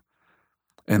again.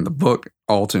 And the book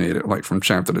alternated like from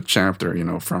chapter to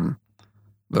chapter, from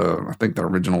I think the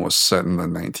original was set in the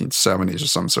 1970s or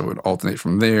something, so it would alternate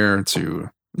from there to,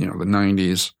 the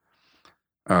 90s.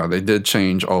 They did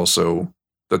change also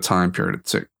the time period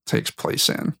it takes place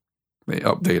in. They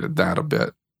updated that a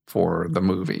bit for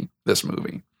this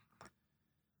movie.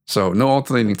 So no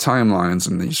alternating timelines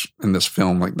in this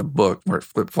film, like the book, where it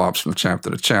flip flops from chapter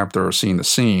to chapter or scene to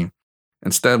scene.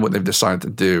 Instead, what they've decided to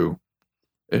do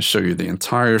is show you the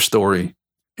entire story,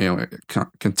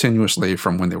 continuously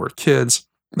from when they were kids,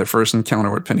 their first encounter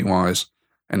with Pennywise,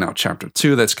 and now chapter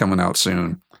 2 that's coming out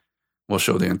soon will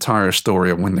show the entire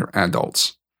story of when they're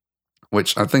adults,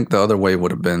 which I think the other way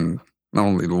would have been not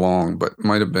only long, but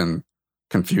might have been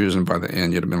confusing by the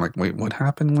end. You'd have been like, wait, what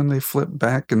happened when they flipped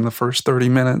back in the first 30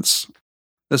 minutes?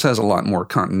 This has a lot more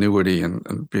continuity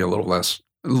and be a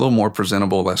little more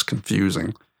presentable, less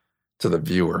confusing to the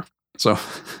viewer. So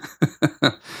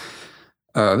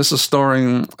this is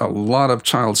starring a lot of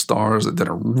child stars that did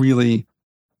a really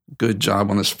good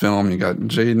job on this film. You got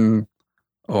Jaden.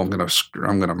 Oh, I'm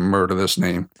gonna murder this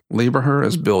name. Lieberher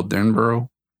as Bill Denborough,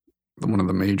 one of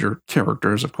the major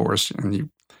characters, of course, and you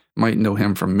might know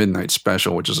him from Midnight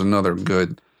Special, which is another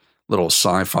good little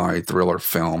sci-fi thriller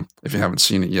film. If you haven't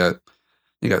seen it yet,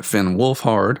 you got Finn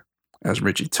Wolfhard as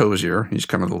Richie Tozier. He's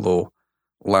kind of the little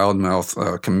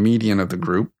loudmouth comedian of the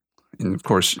group. And of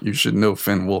course, you should know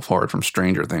Finn Wolfhard from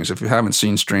Stranger Things. If you haven't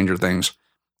seen Stranger Things,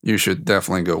 you should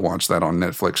definitely go watch that on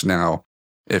Netflix now.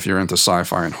 If you're into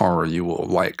sci-fi and horror, you will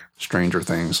like Stranger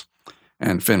Things.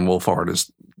 And Finn Wolfhard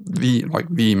is the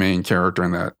main character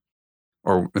in that,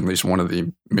 or at least one of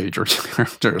the major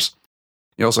characters.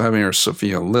 You also have here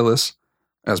Sophia Lillis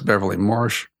as Beverly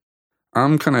Marsh.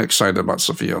 I'm kind of excited about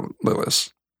Sophia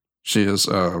Lillis. She is,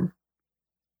 I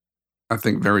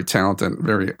think, very talented,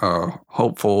 very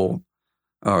hopeful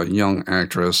young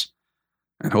actress,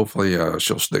 and hopefully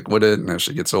she'll stick with it. And as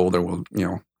she gets older, will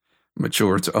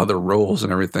mature to other roles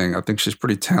and everything. I think she's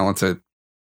pretty talented,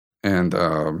 and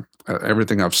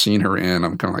everything I've seen her in,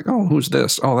 I'm kind of like, oh, who's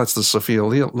this? Oh, that's the Sophia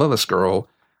Lillis girl.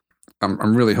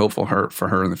 I'm really hopeful for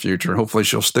her in the future. Hopefully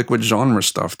she'll stick with genre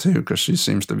stuff too, because she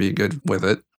seems to be good with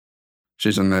it.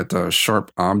 She's in that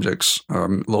Sharp Objects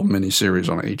little mini-series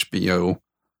on HBO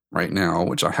right now,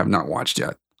 which I have not watched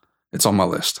yet. It's on my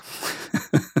list.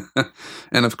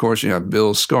 And of course, you have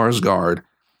Bill Skarsgård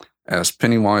as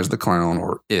Pennywise the Clown,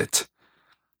 or It.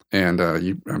 And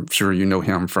I'm sure you know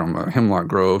him from Hemlock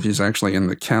Grove. He's actually in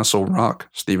the Castle Rock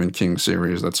Stephen King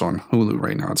series that's on Hulu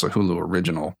right now. It's a Hulu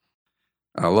original.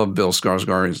 I love Bill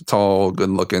Skarsgård. He's a tall,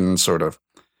 good-looking, sort of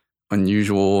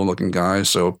unusual-looking guy.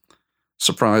 So,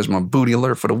 surprise, my booty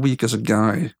alert for the week is a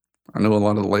guy. I know a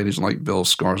lot of the ladies like Bill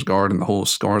Skarsgård and the whole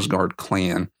Skarsgård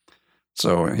clan.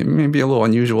 So he may be a little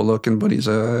unusual looking, but he's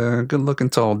a good-looking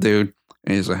tall dude.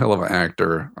 And he's a hell of an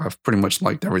actor. I've pretty much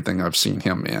liked everything I've seen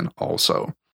him in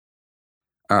also.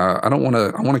 I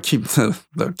want to keep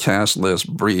the cast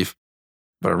list brief,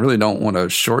 but I really don't want to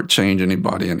shortchange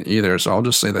anybody in either. So I'll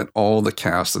just say that all the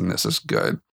cast in this is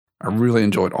good. I really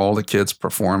enjoyed all the kids'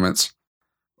 performance.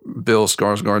 Bill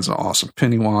Skarsgård's an awesome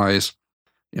Pennywise.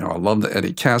 I love the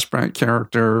Eddie Kaspbrak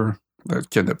character. The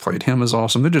kid that played him is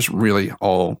awesome. They're just really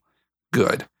all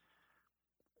good.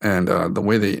 And the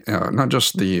way they, not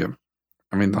just the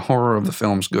horror of the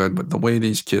film's good, but the way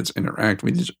these kids interact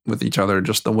with each other,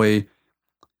 just the way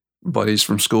buddies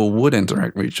from school would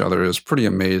interact with each other is pretty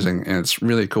amazing. And it's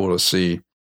really cool to see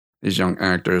these young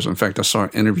actors. In fact, I saw an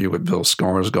interview with Bill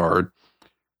Skarsgård,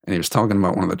 and he was talking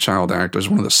about one of the child actors,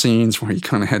 one of the scenes where he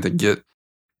kind of had to get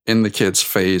in the kid's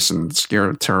face and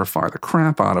terrify the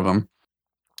crap out of him.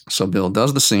 So Bill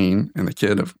does the scene, and the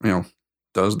kid,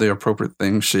 does the appropriate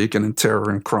thing, shaking in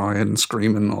terror and crying and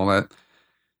screaming and all that.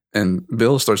 And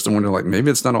Bill starts to wonder, like,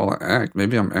 maybe it's not all an act.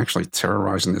 Maybe I'm actually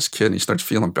terrorizing this kid. And he starts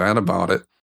feeling bad about it.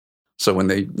 So when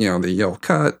they yell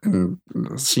cut and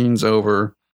the scene's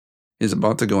over, he's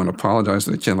about to go and apologize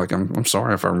to the kid, like, I'm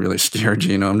sorry if I really scared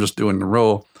you. I'm just doing the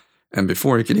role. And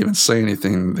before he could even say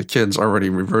anything, the kid's already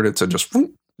reverted to just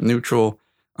neutral,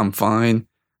 I'm fine,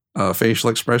 facial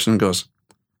expression, goes,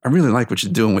 I really like what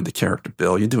you're doing with the character,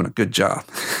 Bill. You're doing a good job.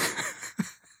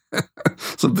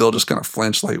 So Bill just kind of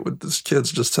flinched, like, with this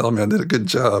kid's just telling me I did a good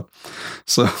job.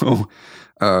 So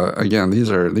again, these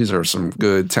are some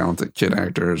good, talented kid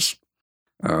actors.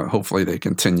 Hopefully they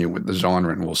continue with the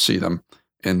genre and we'll see them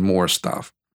in more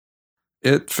stuff.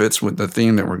 It fits with the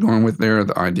theme that we're going with there,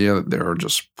 the idea that there are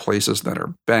just places that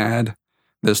are bad.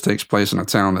 This takes place in a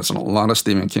town that's in a lot of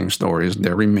Stephen King stories,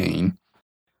 Derry, Maine.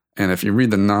 And if you read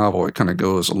the novel, it kind of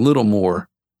goes a little more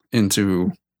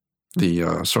into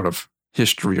the sort of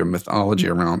history or mythology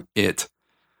around it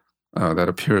that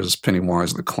appears as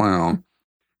Pennywise the Clown.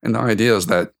 And the idea is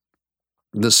that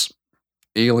this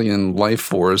alien life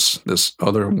force, this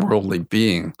otherworldly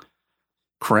being,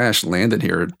 crash landed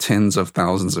here tens of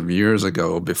thousands of years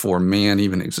ago before man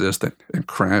even existed, and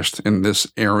crashed in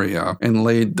this area and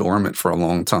laid dormant for a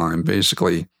long time,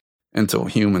 basically until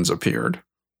humans appeared.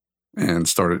 and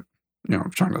started,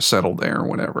 trying to settle there or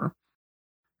whatever.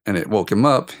 And it woke him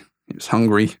up. He was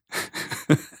hungry.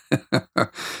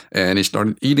 And he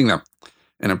started eating them,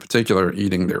 and in particular,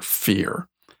 eating their fear.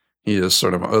 He is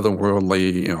sort of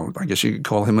otherworldly, I guess you could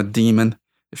call him a demon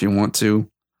if you want to,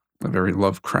 a very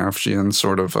Lovecraftian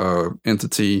sort of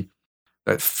entity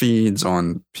that feeds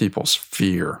on people's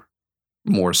fear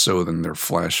more so than their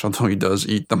flesh, although he does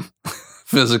eat them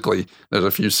physically. There's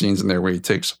a few scenes in there where he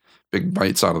takes big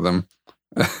bites out of them.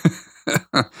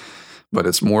 But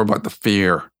it's more about the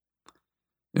fear.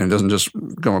 It doesn't just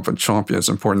go up and chomp you. It's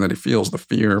important that he feels the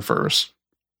fear first.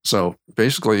 So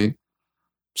basically,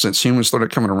 since humans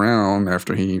started coming around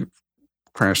after he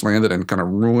crash landed and kind of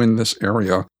ruined this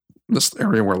area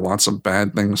where lots of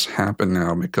bad things happen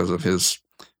now because of his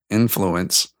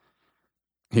influence,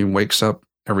 he wakes up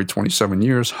every 27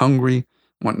 years hungry,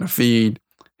 wanting to feed.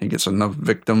 He gets enough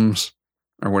victims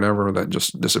or whatever that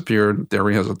just disappeared.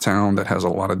 Derry has a town that has a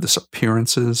lot of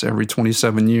disappearances every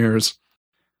 27 years.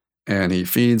 And he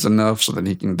feeds enough so that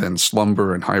he can then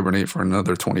slumber and hibernate for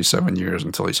another 27 years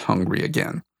until he's hungry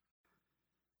again.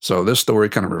 So this story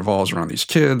kind of revolves around these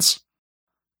kids.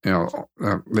 They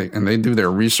do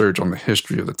their research on the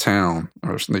history of the town,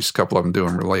 or at least a couple of them do,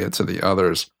 and relay it to the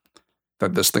others,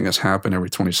 that this thing has happened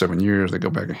every 27 years. They go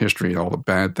back in history, all the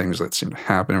bad things that seem to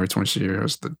happen every 27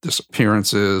 years, the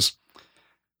disappearances.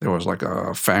 There was like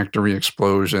a factory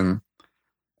explosion.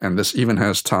 And this even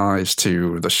has ties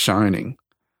to The Shining.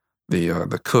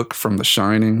 The cook from The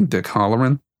Shining, Dick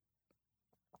Hallorann,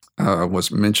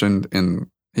 was mentioned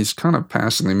he's kind of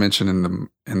passingly mentioned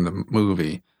in the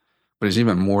movie, but he's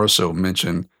even more so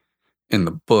mentioned in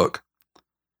the book.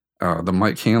 The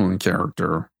Mike Hanlon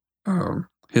character,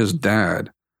 his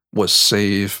dad was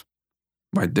saved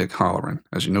by Dick Hallorann.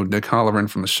 As you know, Dick Hallorann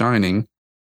from The Shining,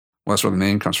 well, that's where the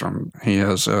name comes from. He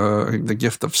has the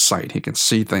gift of sight. He can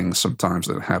see things sometimes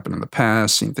that happen in the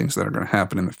past, see things that are going to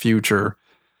happen in the future,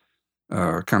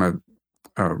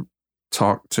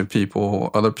 talk to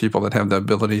people, other people that have the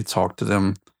ability, talk to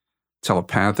them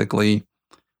telepathically.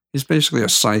 He's basically a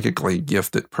psychically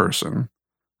gifted person,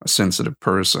 a sensitive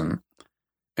person.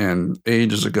 And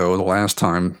ages ago, the last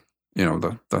time,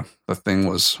 the thing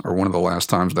was, or one of the last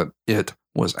times that it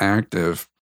was active,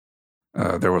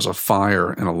 there was a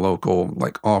fire in a local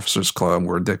officers club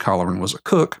where Dick Hallorann was a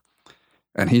cook,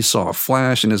 and he saw a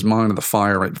flash in his mind of the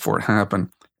fire right before it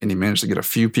happened, and he managed to get a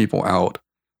few people out.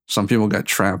 Some people got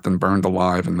trapped and burned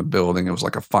alive in the building. It was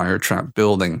like a fire trap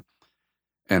building.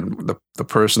 And the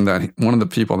person one of the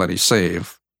people that he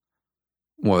saved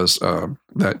was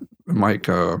that Mike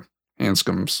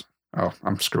Anscombe's,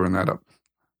 I'm screwing that up.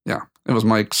 Yeah, it was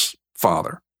Mike's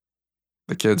father.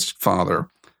 The kid's father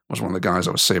was one of the guys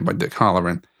that was saved by Dick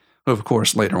Hallorann, who of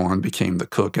course later on became the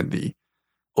cook at the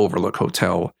Overlook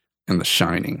Hotel in The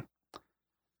Shining.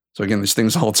 So again, these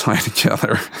things all tie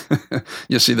together.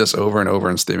 You see this over and over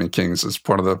in Stephen King's. It's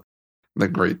part of the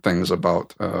great things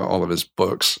about all of his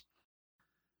books.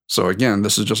 So again,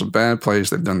 this is just a bad place.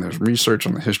 They've done their research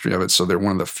on the history of it. So they're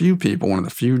one of the few people, one of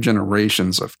the few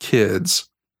generations of kids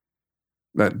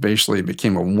that basically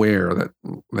became aware that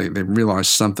they realized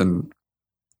something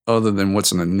other than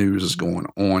what's in the news is going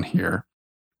on here.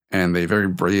 And they very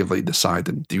bravely decide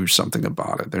to do something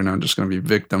about it. They're not just going to be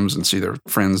victims and see their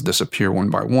friends disappear one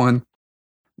by one.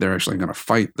 They're actually going to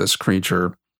fight this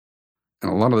creature.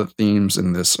 And a lot of the themes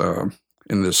in this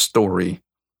story,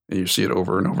 and you see it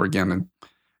over and over again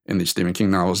in these Stephen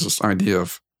King novels, this idea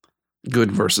of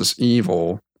good versus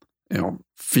evil,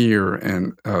 fear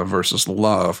and versus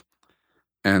love.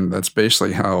 And that's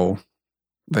basically how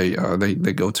they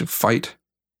go to fight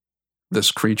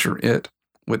this creature,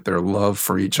 with their love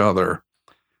for each other,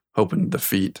 hoping to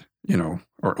defeat,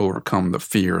 or overcome the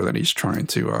fear that he's trying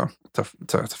to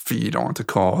feed on, to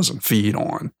cause and feed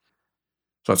on.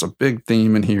 So that's a big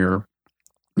theme in here.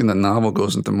 And the novel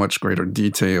goes into much greater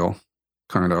detail,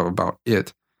 kind of about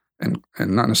it, and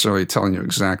not necessarily telling you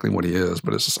exactly what he is,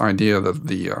 but it's this idea of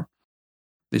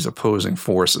these opposing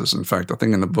forces. In fact, I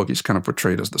think in the book he's kind of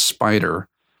portrayed as the spider,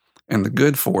 and the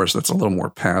good force that's a little more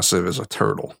passive is a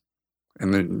turtle.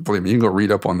 And then, believe me, you can go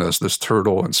read up on this. This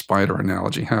turtle and spider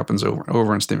analogy happens over and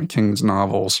over in Stephen King's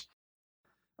novels.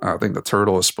 I think the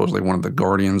turtle is supposedly one of the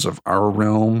guardians of our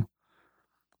realm.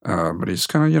 But he's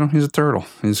kind of, he's a turtle.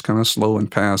 He's kind of slow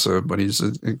and passive, but he's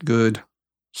a good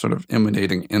sort of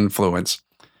emanating influence.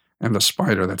 And the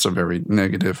spider, that's a very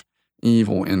negative,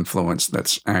 evil influence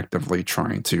that's actively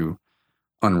trying to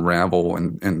unravel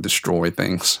and destroy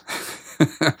things.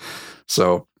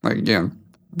 So, again,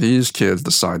 these kids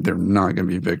decide they're not going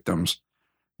to be victims.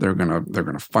 They're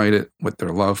gonna fight it with their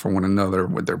love for one another,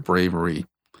 with their bravery,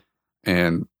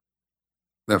 and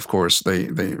of course,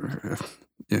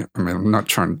 yeah, I mean, I'm not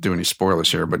trying to do any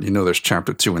spoilers here, but there's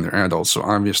chapter 2 and they're adults, so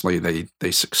obviously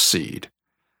they succeed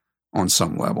on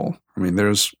some level. I mean,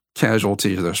 there's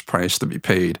casualties, there's price to be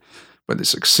paid, but they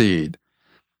succeed.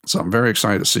 So I'm very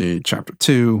excited to see chapter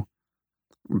 2.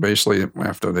 Basically,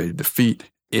 after they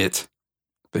defeat it,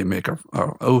 they make a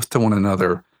oath to one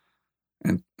another,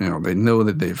 and they know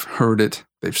that they've heard it.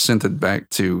 They've sent it back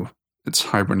to its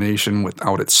hibernation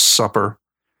without its supper.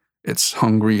 It's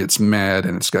hungry, it's mad,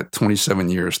 and it's got 27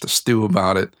 years to stew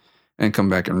about it and come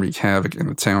back and wreak havoc in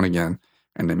the town again.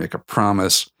 And they make a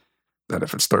promise that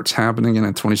if it starts happening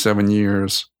in 27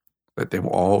 years, that they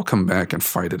will all come back and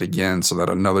fight it again so that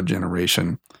another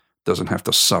generation doesn't have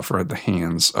to suffer at the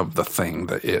hands of the thing,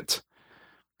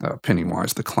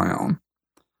 Pennywise the clown.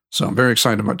 So I'm very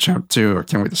excited about chapter 2. I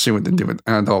can't wait to see what they do with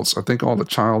adults. I think all the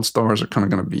child stars are kind of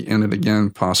going to be in it again,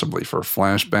 possibly for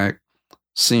flashback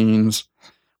scenes.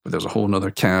 But there's a whole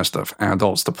nother cast of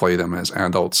adults to play them as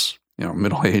adults,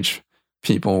 middle-aged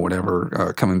people,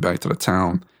 whatever, coming back to the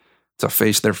town to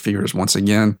face their fears once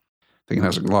again. I think it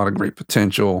has a lot of great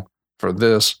potential for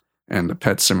this and the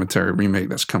Pet Sematary remake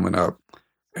that's coming up.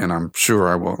 And I'm sure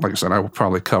I will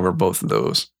probably cover both of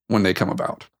those when they come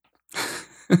about.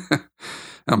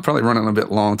 I'm probably running a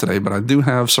bit long today, but I do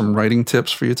have some writing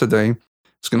tips for you today.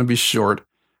 It's going to be short,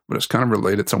 but it's kind of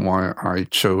related to why I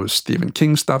chose Stephen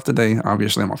King stuff today.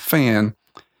 Obviously, I'm a fan,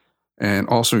 and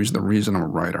also he's the reason I'm a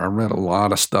writer. I read a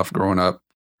lot of stuff growing up.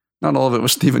 Not all of it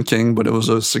was Stephen King, but it was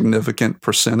a significant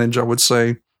percentage, I would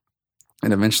say.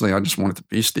 And eventually, I just wanted to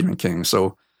be Stephen King.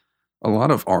 So a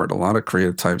lot of art, a lot of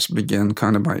creative types begin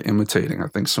kind of by imitating. I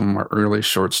think some of my early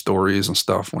short stories and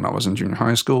stuff when I was in junior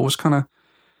high school was kind of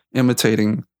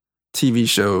imitating TV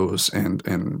shows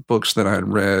and books that I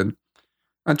had read.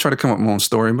 I'd try to come up with my own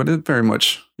story, but it very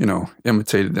much,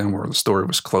 imitated them where the story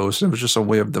was close. It was just a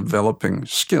way of developing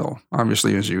skill.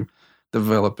 Obviously, as you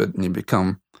develop it and you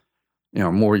become,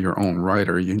 more your own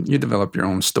writer, you develop your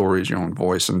own stories, your own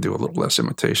voice, and do a little less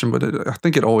imitation. But I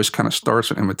think it always kind of starts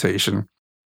with imitation.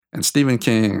 And Stephen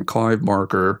King and Clive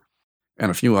Barker and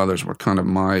a few others were kind of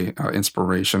my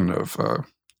inspiration of, I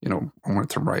wanted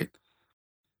to write.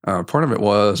 Part of it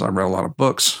was I read a lot of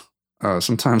books.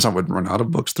 Sometimes I would run out of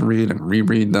books to read and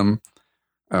reread them.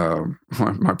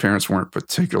 My parents weren't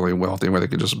particularly wealthy where they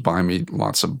could just buy me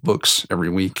lots of books every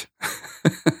week.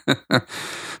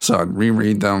 So I'd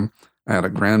reread them. I had a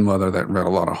grandmother that read a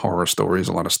lot of horror stories,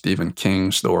 a lot of Stephen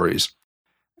King stories.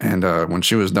 And when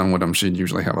she was done with them, she'd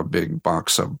usually have a big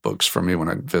box of books for me when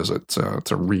I'd visit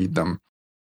to read them.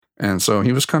 And so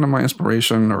he was kind of my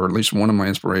inspiration, or at least one of my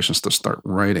inspirations to start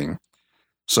writing.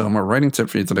 So my writing tip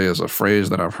for you today is a phrase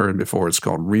that I've heard before. It's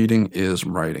called reading is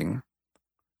writing.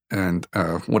 And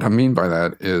what I mean by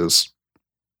that is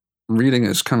reading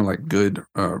is kind of like good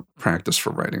practice for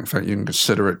writing. In fact, you can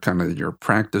consider it kind of your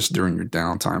practice during your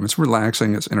downtime. It's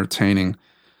relaxing, it's entertaining.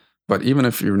 But even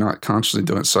if you're not consciously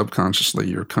doing it, subconsciously,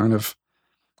 you're kind of,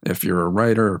 if you're a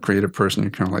writer or creative person,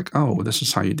 you're kind of like, oh, this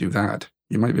is how you do that.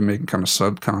 You might be making kind of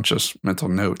subconscious mental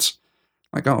notes.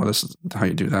 Like, oh, this is how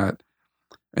you do that.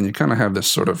 And you kind of have this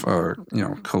sort of,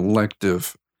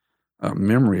 collective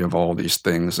memory of all these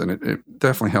things. And it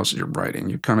definitely helps your writing.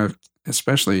 You kind of,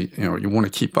 especially, you want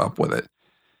to keep up with it.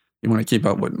 You want to keep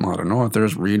up with modern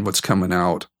authors, read what's coming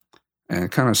out, and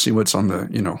kind of see what's on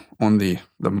the, on the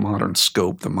modern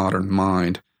scope, the modern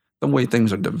mind, the way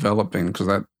things are developing, because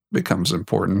that becomes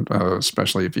important,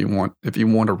 especially if you want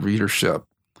a readership.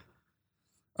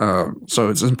 So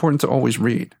it's important to always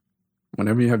read.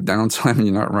 Whenever you have downtime and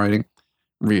you're not writing,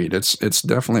 read. It's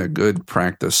definitely a good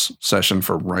practice session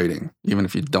for writing, even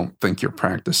if you don't think you're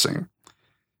practicing.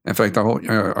 In fact,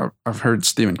 I've heard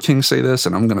Stephen King say this,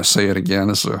 and I'm going to say it again.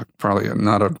 This is probably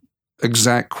not an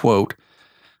exact quote,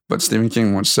 but Stephen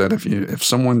King once said, if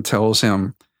someone tells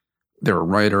him they're a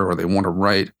writer or they want to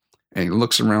write, and he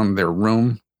looks around their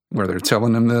room where they're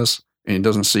telling him this, and he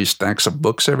doesn't see stacks of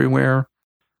books everywhere,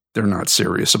 they're not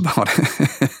serious about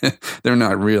it. They're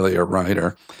not really a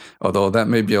writer. Although that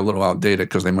may be a little outdated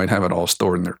because they might have it all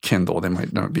stored in their Kindle. They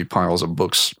might not be piles of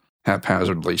books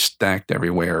haphazardly stacked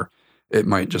everywhere. It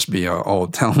might just be all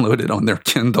downloaded on their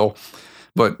Kindle.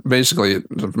 But basically, it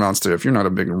amounts to, if you're not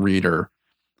a big reader,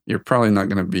 you're probably not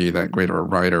going to be that great of a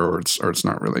writer, or it's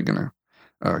not really going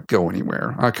to go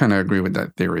anywhere. I kind of agree with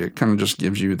that theory. It kind of just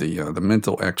gives you the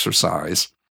mental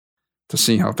exercise to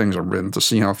see how things are written, to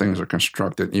see how things are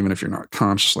constructed, even if you're not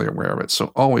consciously aware of it.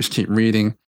 So always keep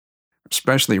reading,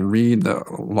 especially read a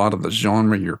lot of the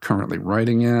genre you're currently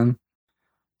writing in,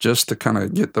 just to kind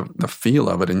of get the feel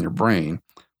of it in your brain.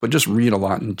 But just read a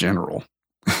lot in general.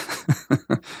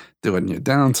 Do it in your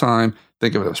downtime.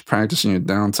 Think of it as practicing your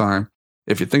downtime.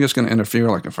 If you think it's going to interfere,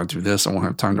 like if I do this, I won't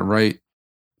have time to write.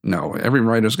 No, every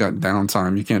writer's got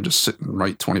downtime. You can't just sit and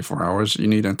write 24 hours. You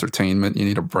need entertainment. You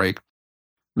need a break.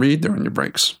 Read during your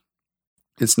breaks.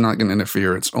 It's not going to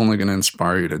interfere. It's only going to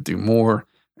inspire you to do more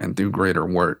and do greater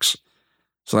works.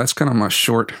 So that's kind of my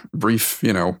short, brief,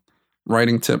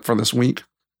 writing tip for this week.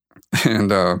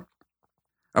 And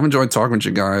I've enjoyed talking with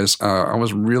you guys. I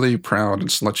was really proud, and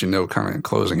just to let you know, kind of in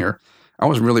closing here, I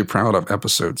was really proud of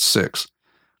episode 6.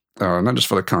 Not just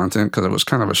for the content, because it was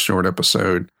kind of a short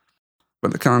episode,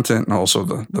 but the content and also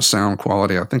the sound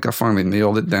quality. I think I finally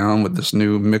nailed it down with this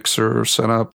new mixer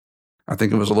setup. I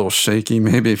think it was a little shaky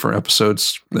maybe for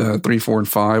episodes 3, 4, and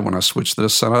 5 when I switched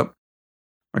this setup.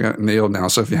 I got it nailed now.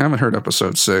 So if you haven't heard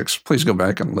episode 6, please go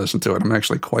back and listen to it. I'm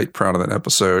actually quite proud of that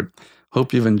episode.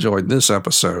 Hope you've enjoyed this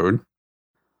episode.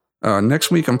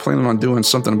 Next week, I'm planning on doing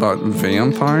something about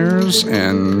vampires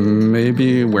and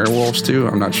maybe werewolves too.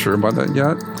 I'm not sure about that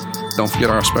yet. Don't forget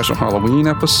our special Halloween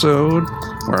episode,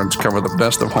 where I cover the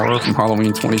best of horror from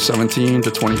Halloween 2017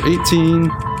 to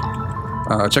 2018.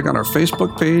 Check out our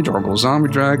Facebook page, Orbital Zombie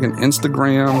Dragon,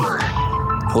 Instagram.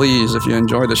 Please, if you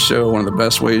enjoy the show, one of the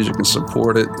best ways you can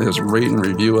support it is rate and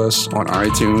review us on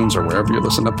iTunes or wherever you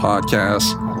listen to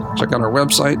podcasts. Check out our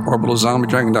website,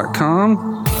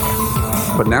 orbitalzombiedragon.com.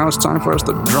 But now it's time for us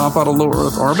to drop out of low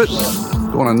Earth orbit,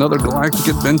 go on another galactic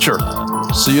adventure.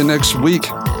 See you next week.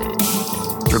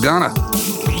 Dragana,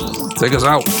 take us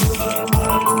out.